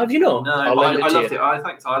the extended. Have you not? No, I loved it. I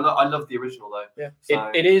love the original though. Yeah,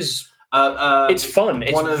 so, it is. It's fun.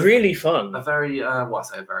 It's really fun. A very,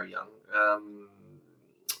 very young.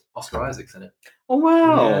 Oscar Isaac's in it. Oh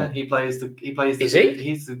wow! Yeah, he plays the. Is he?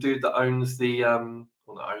 He's the dude that owns the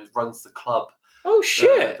runs the club. Oh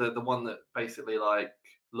shit! The one that basically like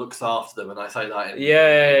looks after them, and I say that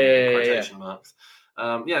in quotation marks.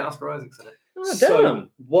 Oscar Isaac's in it. Oh, damn. So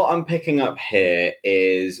what I'm picking up here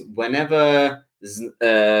is whenever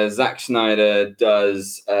Zack Snyder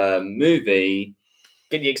does a movie.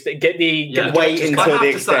 Wait until the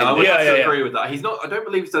extended. I would have to agree with that. He's not. I don't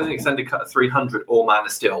believe he's done an extended cut of 300 or Man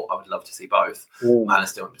of Steel. I would love to see both. Ooh. Man of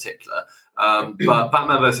Steel in particular. But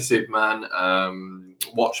Batman vs Superman,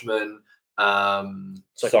 Watchmen,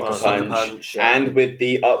 Sucker Punch, and with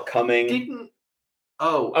the upcoming.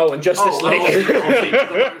 And Justice League.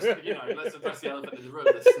 Let's address the elephant in the room.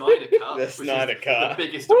 The Snyder Cut. The Snyder Cut. The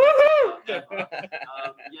biggest ever.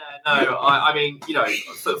 I mean,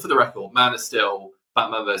 for the record, Man of Steel,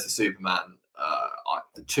 Batman vs Superman, my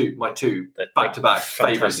two back-to-back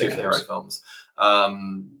favourite superhero films.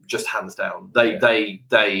 Just hands down. They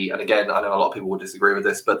and again, I know a lot of people will disagree with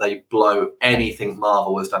this, but they blow anything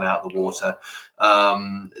Marvel has done out of the water.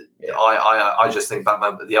 I just think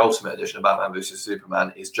Batman, the Ultimate Edition of Batman vs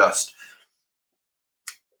Superman, is just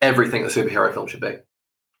everything a superhero film should be.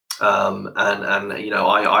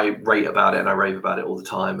 I rate about it and I rave about it all the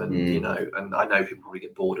time, and and I know people probably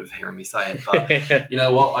get bored of hearing me say it, but you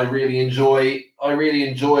know what, I really enjoy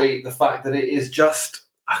the fact that it is just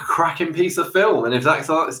a cracking piece of film. And if Zack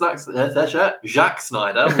Snyder and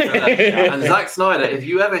Zack Snyder, if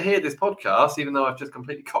you ever hear this podcast, even though I've just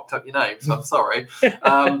completely cocked up your name, so I'm sorry,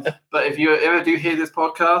 but if you ever do hear this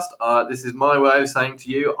podcast, this is my way of saying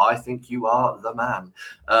to you, I think you are the man.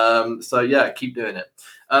 Keep doing it.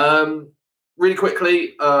 Really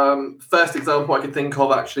quickly, first example I could think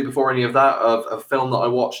of actually before any of that of a film that I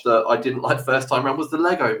watched that I didn't like first time around was the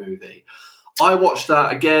Lego Movie. I watched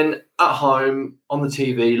that again at home on the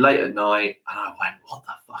TV late at night, and I went, what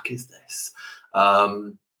the fuck is this?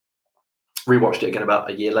 Rewatched it again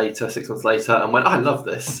about a year later, 6 months later, and went, I love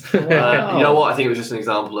this. Wow. You know what? I think it was just an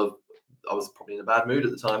example of I was probably in a bad mood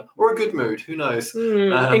at the time, or a good mood. Who knows?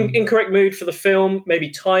 Incorrect mood for the film,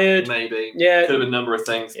 maybe tired. Maybe. Yeah. Could have been a number of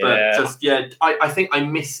things. But I think I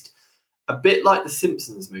missed, a bit like the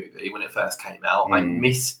Simpsons movie when it first came out, I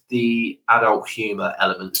missed the adult humour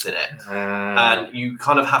elements in it. And you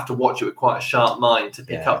kind of have to watch it with quite a sharp mind to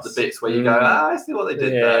pick up the bits where you go, I see what they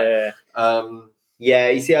did there.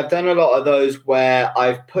 You see, I've done a lot of those where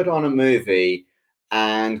I've put on a movie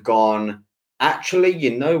and gone, actually,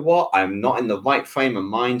 you know what? I'm not in the right frame of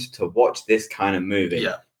mind to watch this kind of movie.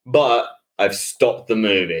 Yeah. But I've stopped the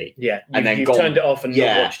movie. Yeah. And then you've gone, turned it off and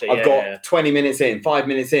not watched it. I've got 20 minutes in, 5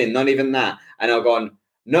 minutes in, not even that. And I've gone,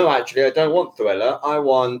 no, actually, I don't want thriller. I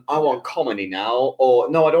want comedy now. Or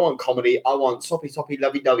no, I don't want comedy. I want soppy,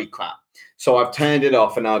 lovey-dovey crap. So I've turned it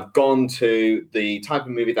off and I've gone to the type of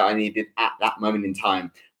movie that I needed at that moment in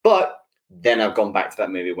time. But then I've gone back to that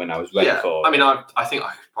movie when I was ready for. I mean, I think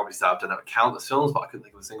I could probably say I've done countless films, but I couldn't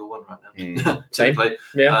think of a single one right now. Typically,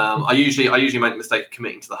 yeah. I usually make the mistake of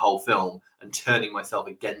committing to the whole film and turning myself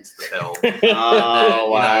against the film. Oh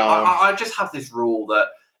wow! I just have this rule that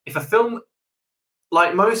if a film,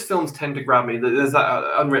 like most films, tend to grab me. There's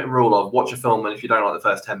that unwritten rule of watch a film, and if you don't like the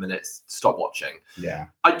first 10 minutes, stop watching. Yeah,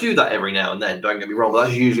 I do that every now and then. Don't get me wrong, but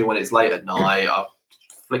that's usually when it's late at night.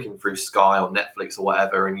 Flicking through Sky or Netflix or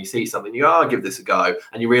whatever, and you see something, you go, I'll give this a go,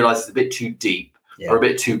 and you realise it's a bit too deep or a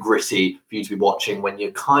bit too gritty for you to be watching when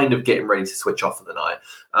you're kind of getting ready to switch off for the night.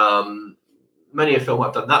 Many a film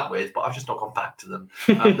I've done that with, but I've just not gone back to them.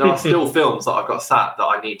 There are still films that I've got sat that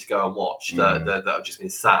I need to go and watch that have just been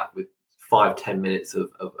sat with 5-10 minutes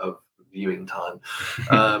of viewing time.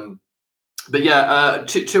 But yeah,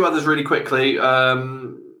 two others really quickly.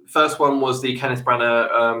 First one was the Kenneth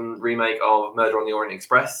Branagh remake of Murder on the Orient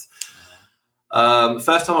Express.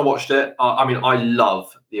 First time I watched it, I mean, I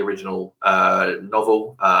love the original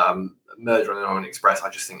novel. Murder on the Orient Express, I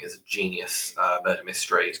just think is a genius murder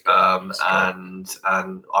mystery. And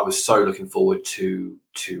I was so looking forward to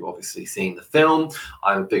obviously seeing the film.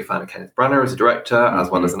 I'm a big fan of Kenneth Branagh as a director as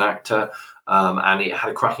well as an actor. And it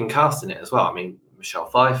had a cracking cast in it as well. I mean, Michelle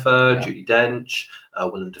Pfeiffer, Judi Dench,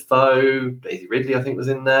 Willem Dafoe, Daisy Ridley, I think, was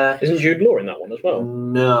in there. Isn't Jude Law in that one as well?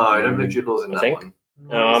 No, I don't believe Jude Law's in that one.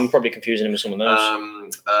 No, I'm probably confusing him with someone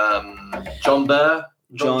else. Aaron Burr.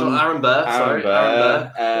 Aaron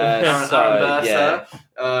Burr. Yeah.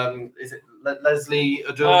 Is it Leslie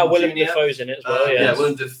Odom Willem Jr.? Dafoe's in it as well. Yeah,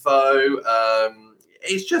 Willem Dafoe.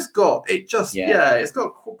 It's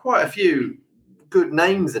got quite a few good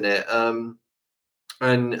names in it.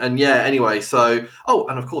 And yeah, anyway, so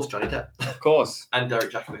and of course Johnny Depp, of course, and Derek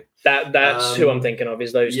Jacobi. That's who I'm thinking of.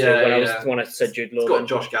 Is those two? When I said Jude Law, it's got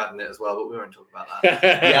Josh Gad in it as well, but we won't talk about that.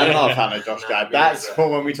 Yeah, I'm not a fan of Josh Gad. That's for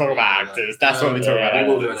when we talk about actors. That's when we talk about. We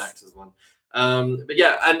will do an actors one. But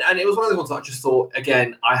yeah, and it was one of those ones that I just thought,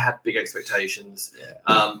 again, I had big expectations. Yeah.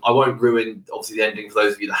 I won't ruin, obviously, the ending for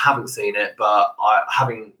those of you that haven't seen it, but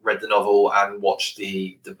having read the novel and watched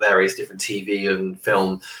the various different TV and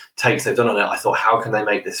film takes they've done on it, I thought, how can they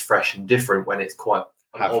make this fresh and different when it's quite...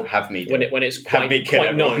 Have me when it's quite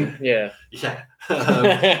known. Yeah. Yeah.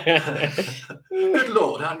 Good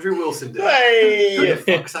Lord, Andrew Wilson did. Hey! Who the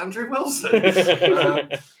fuck's Andrew Wilson?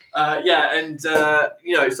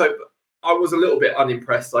 So... I was a little bit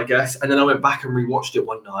unimpressed, I guess, and then I went back and rewatched it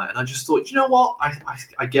one night, and I just thought, you know what,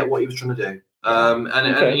 I get what he was trying to do, and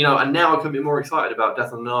now I couldn't be more excited about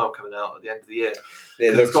Death on the Nile coming out at the end of the year.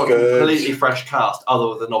 It's got a completely fresh cast,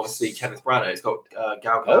 other than obviously Kenneth Branagh. It's got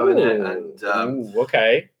Gal Gadot in it, and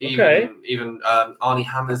even Arnie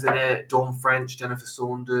Hammer's in it, Dawn French, Jennifer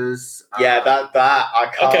Saunders. That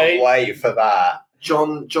I can't wait for that.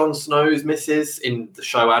 Jon Snow's missus in the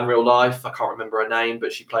show and real life. I can't remember her name,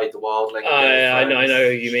 but she played the wildling. I know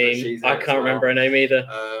who you mean. I can't remember her name either.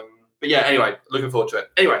 But yeah, anyway, looking forward to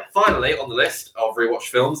it. Anyway, finally on the list of rewatch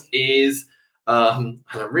films is, and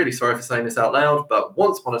I'm really sorry for saying this out loud, but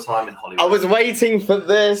Once Upon a Time in Hollywood. I was waiting for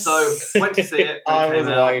this. So went to see it.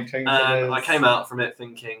 I came out from it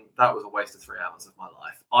thinking that was a waste of 3 hours of my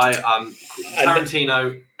life.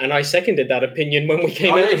 Tarantino, and I seconded that opinion when we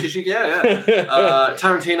came out.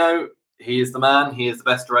 Tarantino, he is the man. He is the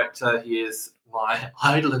best director. He is my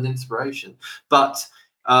idol and inspiration. But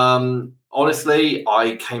honestly,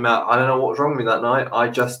 I came out. I don't know what was wrong with me that night. I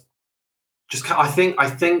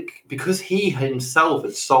think because he himself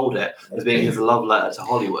had sold it as being his love letter to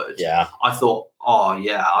Hollywood. Yeah. I thought, oh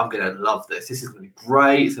yeah, I'm going to love this. This is going to be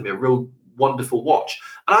great. It's going to be a real wonderful watch.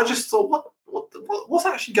 And I just thought, what's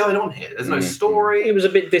actually going on here? There's no story. It was a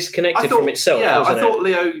bit disconnected from itself. Yeah, I thought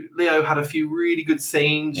Leo had a few really good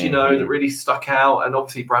scenes, that really stuck out, and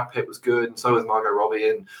obviously Brad Pitt was good, and so was Margot Robbie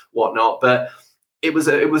and whatnot. But it was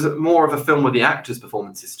more of a film where the actors'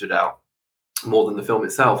 performances stood out more than the film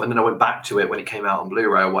itself. And then I went back to it when it came out on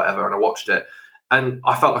Blu-ray or whatever, and I watched it, and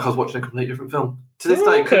I felt like I was watching a completely different film. To this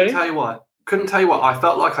day, couldn't tell you why. I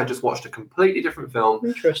felt like I just watched a completely different film.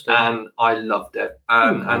 Interesting. And I loved it.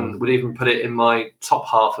 And would even put it in my top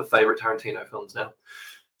half of favourite Tarantino films now.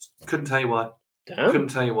 Couldn't tell you why. Damn. Couldn't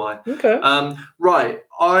tell you why. Okay. Right.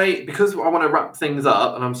 Because I want to wrap things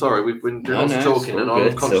up, and I'm sorry, we've been doing lots of talking, and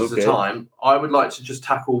I'm conscious of time. I would like to just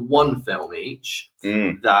tackle one film each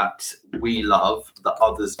that we love that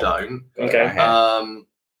others don't. Okay.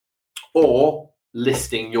 Or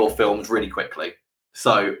listing your films really quickly.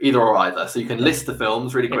 So either or either. So you can list the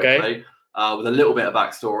films really quickly with a little bit of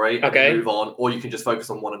backstory and then move on, or you can just focus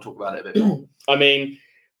on one and talk about it a bit more. I mean,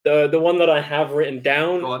 the one that I have written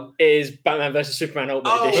down is Batman vs Superman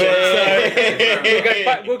Ultimate Edition.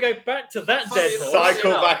 So we'll go back to that dead horse.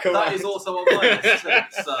 Cycle back around. That is also on my list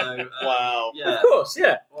too. So wow. Yeah. Of course,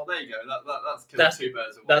 yeah. Well, there you go. That's two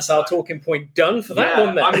birds with one. That's our talking point done for that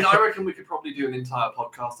one then. I mean, I reckon we could probably do an entire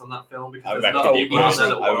podcast on that film because there's reckon enough people out there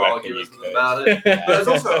that will argue with us about it. But there's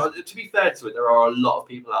also, to be fair to it, there are a lot of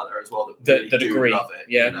people out there as well that really do agree. love it.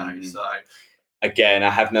 Yeah. You know, so. Again, I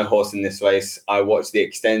have no horse in this race. I watched the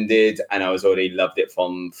extended, and I was already loved it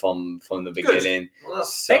from the beginning. Well,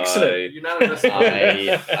 that's so excellent. Unanimous.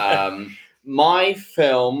 My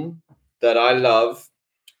film that I love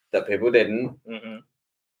that people didn't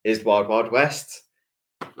is Wild Wild West.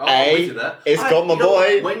 It's got my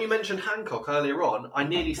boy. When you mentioned Hancock earlier on, I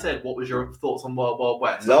nearly said, "What was your thoughts on Wild Wild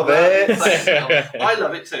West?" Love it. I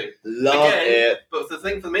love it too. Love it. But the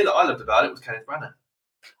thing for me that I loved about it was Kenneth Branagh.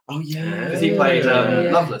 Oh yeah, because he played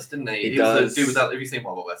Loveless, didn't he? He does. Was the dude without. Have you seen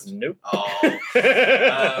Wild Wild West? Nope. Oh,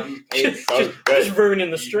 it's so just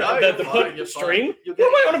ruining the stream. The stream. What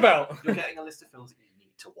am I on about? You're getting a list of films that you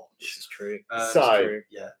need to watch. This is true.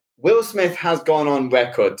 Yeah. Will Smith has gone on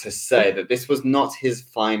record to say that this was not his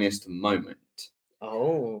finest moment.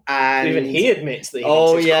 Oh, and even he admits that.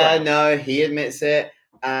 He admits it,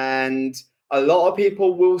 and a lot of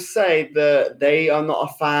people will say that they are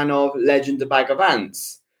not a fan of Legend of Bag of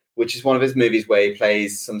Ants, which is one of his movies where he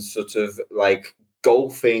plays some sort of like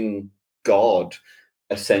golfing god,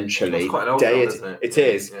 essentially. It's quite an old film, isn't it? It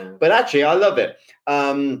is, but actually, I love it.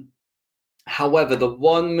 However, the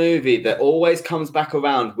one movie that always comes back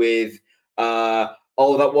around with, that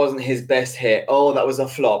wasn't his best hit. Oh, that was a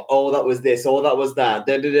flop. Oh, that was this. Oh, that was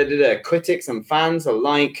that. Critics and fans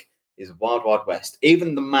alike is Wild Wild West.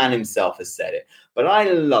 Even the man himself has said it. But I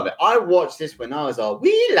love it. I watched this when I was a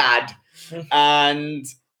wee lad, and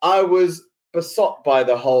I was besotted by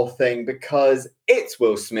the whole thing because it's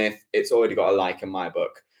Will Smith. It's already got a like in my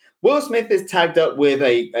book. Will Smith is tagged up with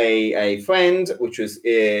a friend, which was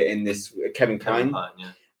in this Kevin Kline.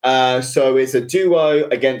 So it's a duo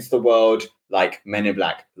against the world, like Men in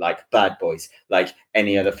Black, like Bad Boys, like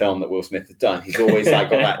any other film that Will Smith has done. He's always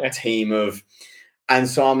like got that team of, and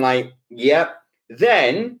so I'm like, yep.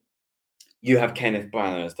 Then you have Kenneth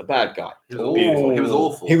Branagh as the bad guy. He was beautiful. He was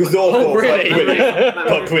awful. He was awful. Oh, really?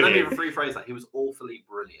 But brilliant. Let me rephrase that. He was awfully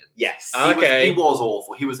brilliant. Yes. He was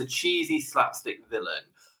awful. He was a cheesy slapstick villain,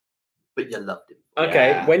 but you loved him. Okay.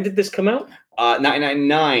 Yeah. When did this come out?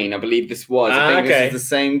 1999, I believe this was. I think this is the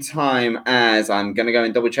same time as, I'm going to go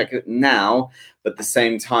and double check it now, but the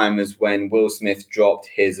same time as when Will Smith dropped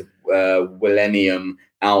his Millennium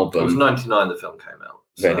album. It was 99 the film came out.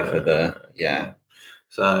 Ready for the,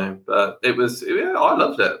 So, but it was, I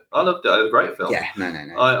loved it. I loved it. It was a great film. Yeah,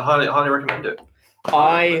 no. I highly recommend it.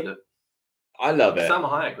 I love it. Salma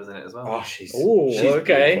Hayek was in it as well. Oh, she's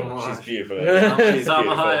okay. Beautiful. She's beautiful.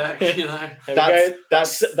 Salma Hayek, you know.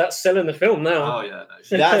 That's selling the film now. Oh yeah,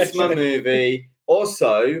 no, that's my movie.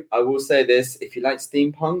 Also, I will say this: if you like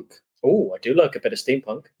steampunk, I do like a bit of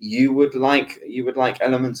steampunk. You would like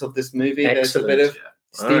elements of this movie. Excellent. There's a bit of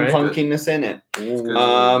steampunkiness in it.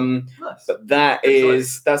 Nice. But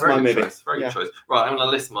that's my movie. Very good choice. Right, I'm going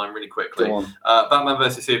to list mine really quickly. Go on. Batman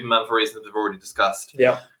vs Superman for reasons we've already discussed.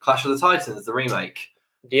 Yeah. Clash of the Titans, the remake.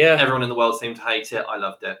 Yeah. Everyone in the world seemed to hate it. I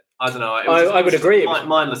loved it. I don't know. I would agree.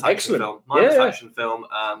 Mindless action film. Mindless action film.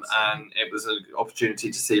 And it was an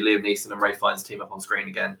opportunity to see Liam Neeson and Ray Fiennes team up on screen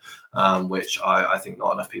again, which I think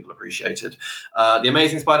not enough people appreciated. The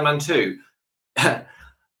Amazing Spider-Man 2.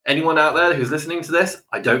 Anyone out there who's listening to this,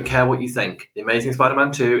 I don't care what you think. The Amazing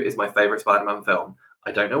Spider-Man 2 is my favourite Spider-Man film.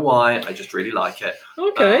 I don't know why. I just really like it.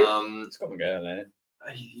 Okay. It's got my girl in it.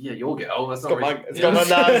 Yeah, your girl. That's It's not got my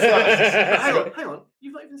dad's. hang on.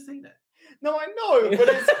 You've not even seen it. No, I know, but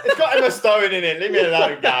it's got Emma Stone in it. Leave me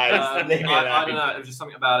alone, guys. Leave me alone. I don't know. It was just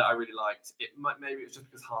something about it I really liked. Maybe it was just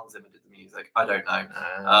because Hans Zimmer did the music. I don't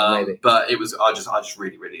know. Maybe. But it was. I just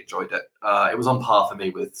really, really enjoyed it. It was on par for me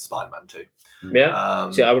with Spider-Man 2.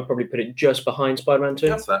 Yeah. See, I would probably put it just behind Spider-Man 2.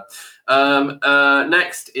 That's fair.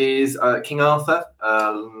 Next is King Arthur,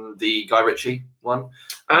 the Guy Ritchie one.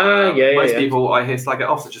 Most people I hear slag it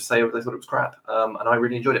off, so just say they thought it was crap. And I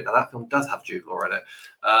really enjoyed it. Now that film does have Jude Law in it.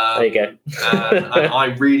 There you go. and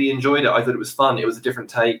I really enjoyed it. I thought it was fun. It was a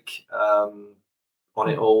different take. on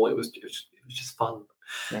it all. It was just fun.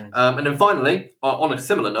 Nice. And then finally, on a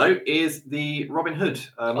similar note, is the Robin Hood.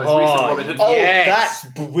 Most recent Robin Hood. Oh, Yes.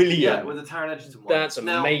 that's brilliant. Yeah, with the Taron Egerton one. That's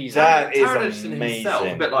amazing. That is Taron Egerton himself, a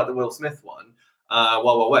amazing. bit like the Will Smith one, Wild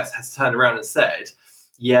Wild West, has turned around and said,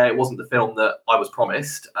 yeah, it wasn't the film that I was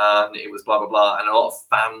promised, and it was blah, blah, blah. And a lot of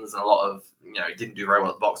fans and a lot of, it didn't do very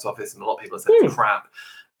well at the box office, and a lot of people have said it's crap.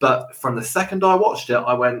 But from the second I watched it,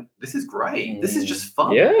 I went, this is great. This is just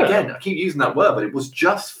fun. Yeah. Again, I keep using that word, but it was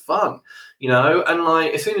just fun, and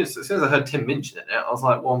like as soon as I heard Tim mention it, I was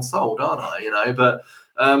like, well, I'm sold, aren't I? But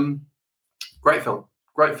great film.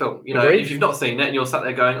 Agreed. If you've not seen it and you're sat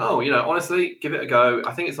there going, oh, honestly, give it a go.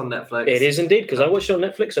 I think it's on Netflix. It is indeed, because I watched it on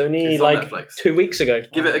Netflix only It's on like Netflix. 2 weeks ago.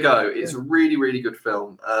 Give it a go. It's a really, really good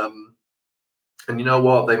film. And you know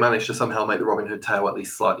what? They managed to somehow make the Robin Hood tale at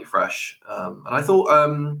least slightly fresh. And I thought,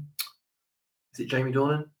 is it Jamie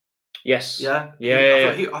Dornan? Yes. Yeah.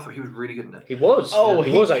 Yeah. I thought he was really good in it. He was. Oh,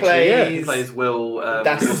 he was actually. Yeah. He plays Will.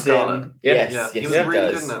 That's Will Scarlet. him. Yeah. Yes, He yes, was he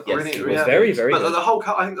really does. good in it. Yes, Really, he really was very, very But good.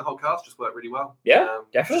 I think the whole cast just worked really well. Yeah,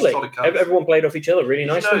 definitely. Solid cast. Everyone played off each other really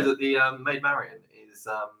Did nicely. you know that the Maid Marian is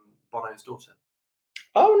Bono's daughter?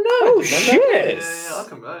 Oh, no. Oh, I didn't know shit. this. Yeah, I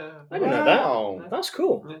can. Yeah. I didn't know Wow. that. That's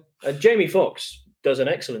cool. Yeah. Jamie Foxx does an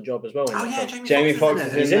excellent job as well. in Oh that yeah, film. Jamie Foxx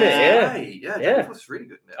Foxx is is in it, yeah. Yeah, Yeah. Jamie Foxx is really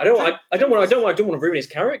good in it. I don't want to ruin his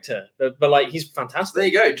character, but like he's fantastic. There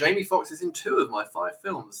you go. Jamie Foxx is in 2 of my 5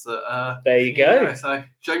 films. That, There you go. So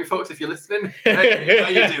Jamie Foxx, if you're listening, hey, how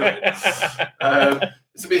you doing?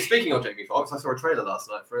 So speaking of Jamie Foxx, I saw a trailer last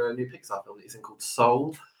night for a new Pixar film that he's in called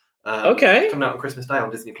Soul. Okay. Coming out on Christmas Day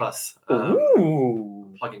on Disney Plus.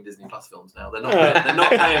 Ooh. Plugging Disney Plus films now. They're not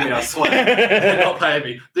paying me, I swear. They're not paying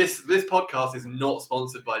me. This podcast is not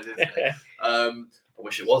sponsored by Disney. I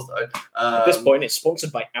wish it was though. At this point, it's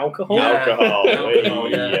sponsored by alcohol. Yeah.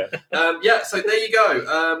 Alcohol. Yeah. So there you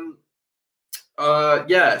go.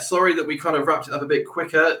 Sorry that we kind of wrapped it up a bit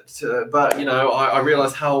quicker, but I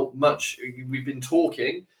realised how much we've been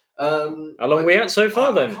talking. How long are we at so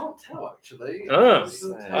far then? I can't tell actually.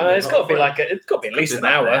 It's got to be at least an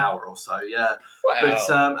hour. An hour or so, yeah. Wow. But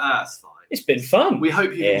that's fine. It's been fun. We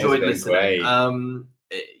hope you Yeah, it's enjoyed been listening.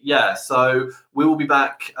 great. So we will be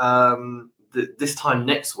back this time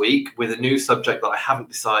next week with a new subject that I haven't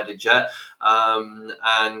decided yet.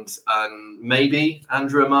 And maybe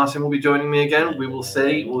Andrew Martyn will be joining me again. We will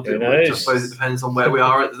see. I suppose it depends on where we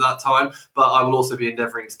are at that time. But I will also be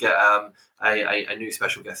endeavouring to get a new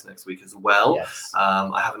special guest next week as well. Yes.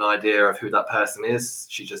 I have an idea of who that person is.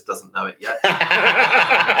 She just doesn't know it yet. But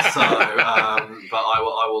I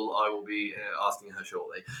will be asking her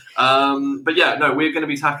shortly. But yeah, no, we're going to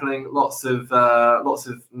be tackling lots of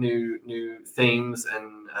new themes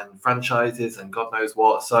and franchises and God knows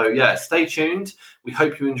what. So yeah, stay tuned. We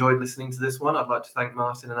hope you enjoyed listening to this one. I'd like to thank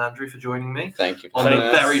Martin and Andrew for joining me. Thank you. On the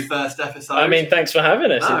very first episode. I mean, thanks for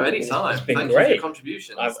having us. No, anytime. It's been Thank great. you for your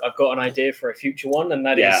contributions. I've got an idea for a future one, and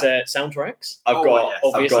that is soundtracks. I've got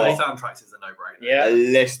obviously. Soundtracks is a no-brainer. Yeah. a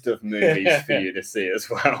list of movies for you to see as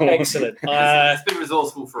well. Excellent. It's been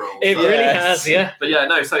resourceful for all. It so. really has, yeah. But yeah,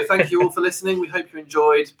 no, so thank you all for listening. We hope you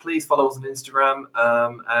enjoyed. Please follow us on Instagram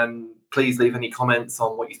and please leave any comments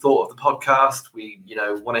on what you thought of the podcast. We,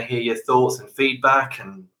 want to hear your thoughts and feedback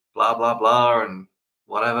and blah, blah, blah and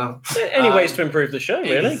whatever. Any ways to improve the show,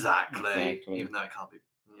 really. Exactly. Even though it can't be.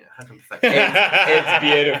 It's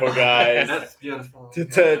beautiful, guys. That's beautiful.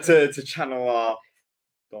 To channel our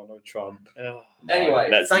Donald Trump.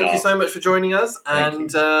 Anyway, thank you so much for joining us,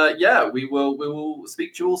 and we will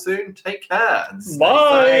speak to you all soon. Take care. And stay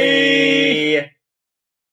safe. Bye.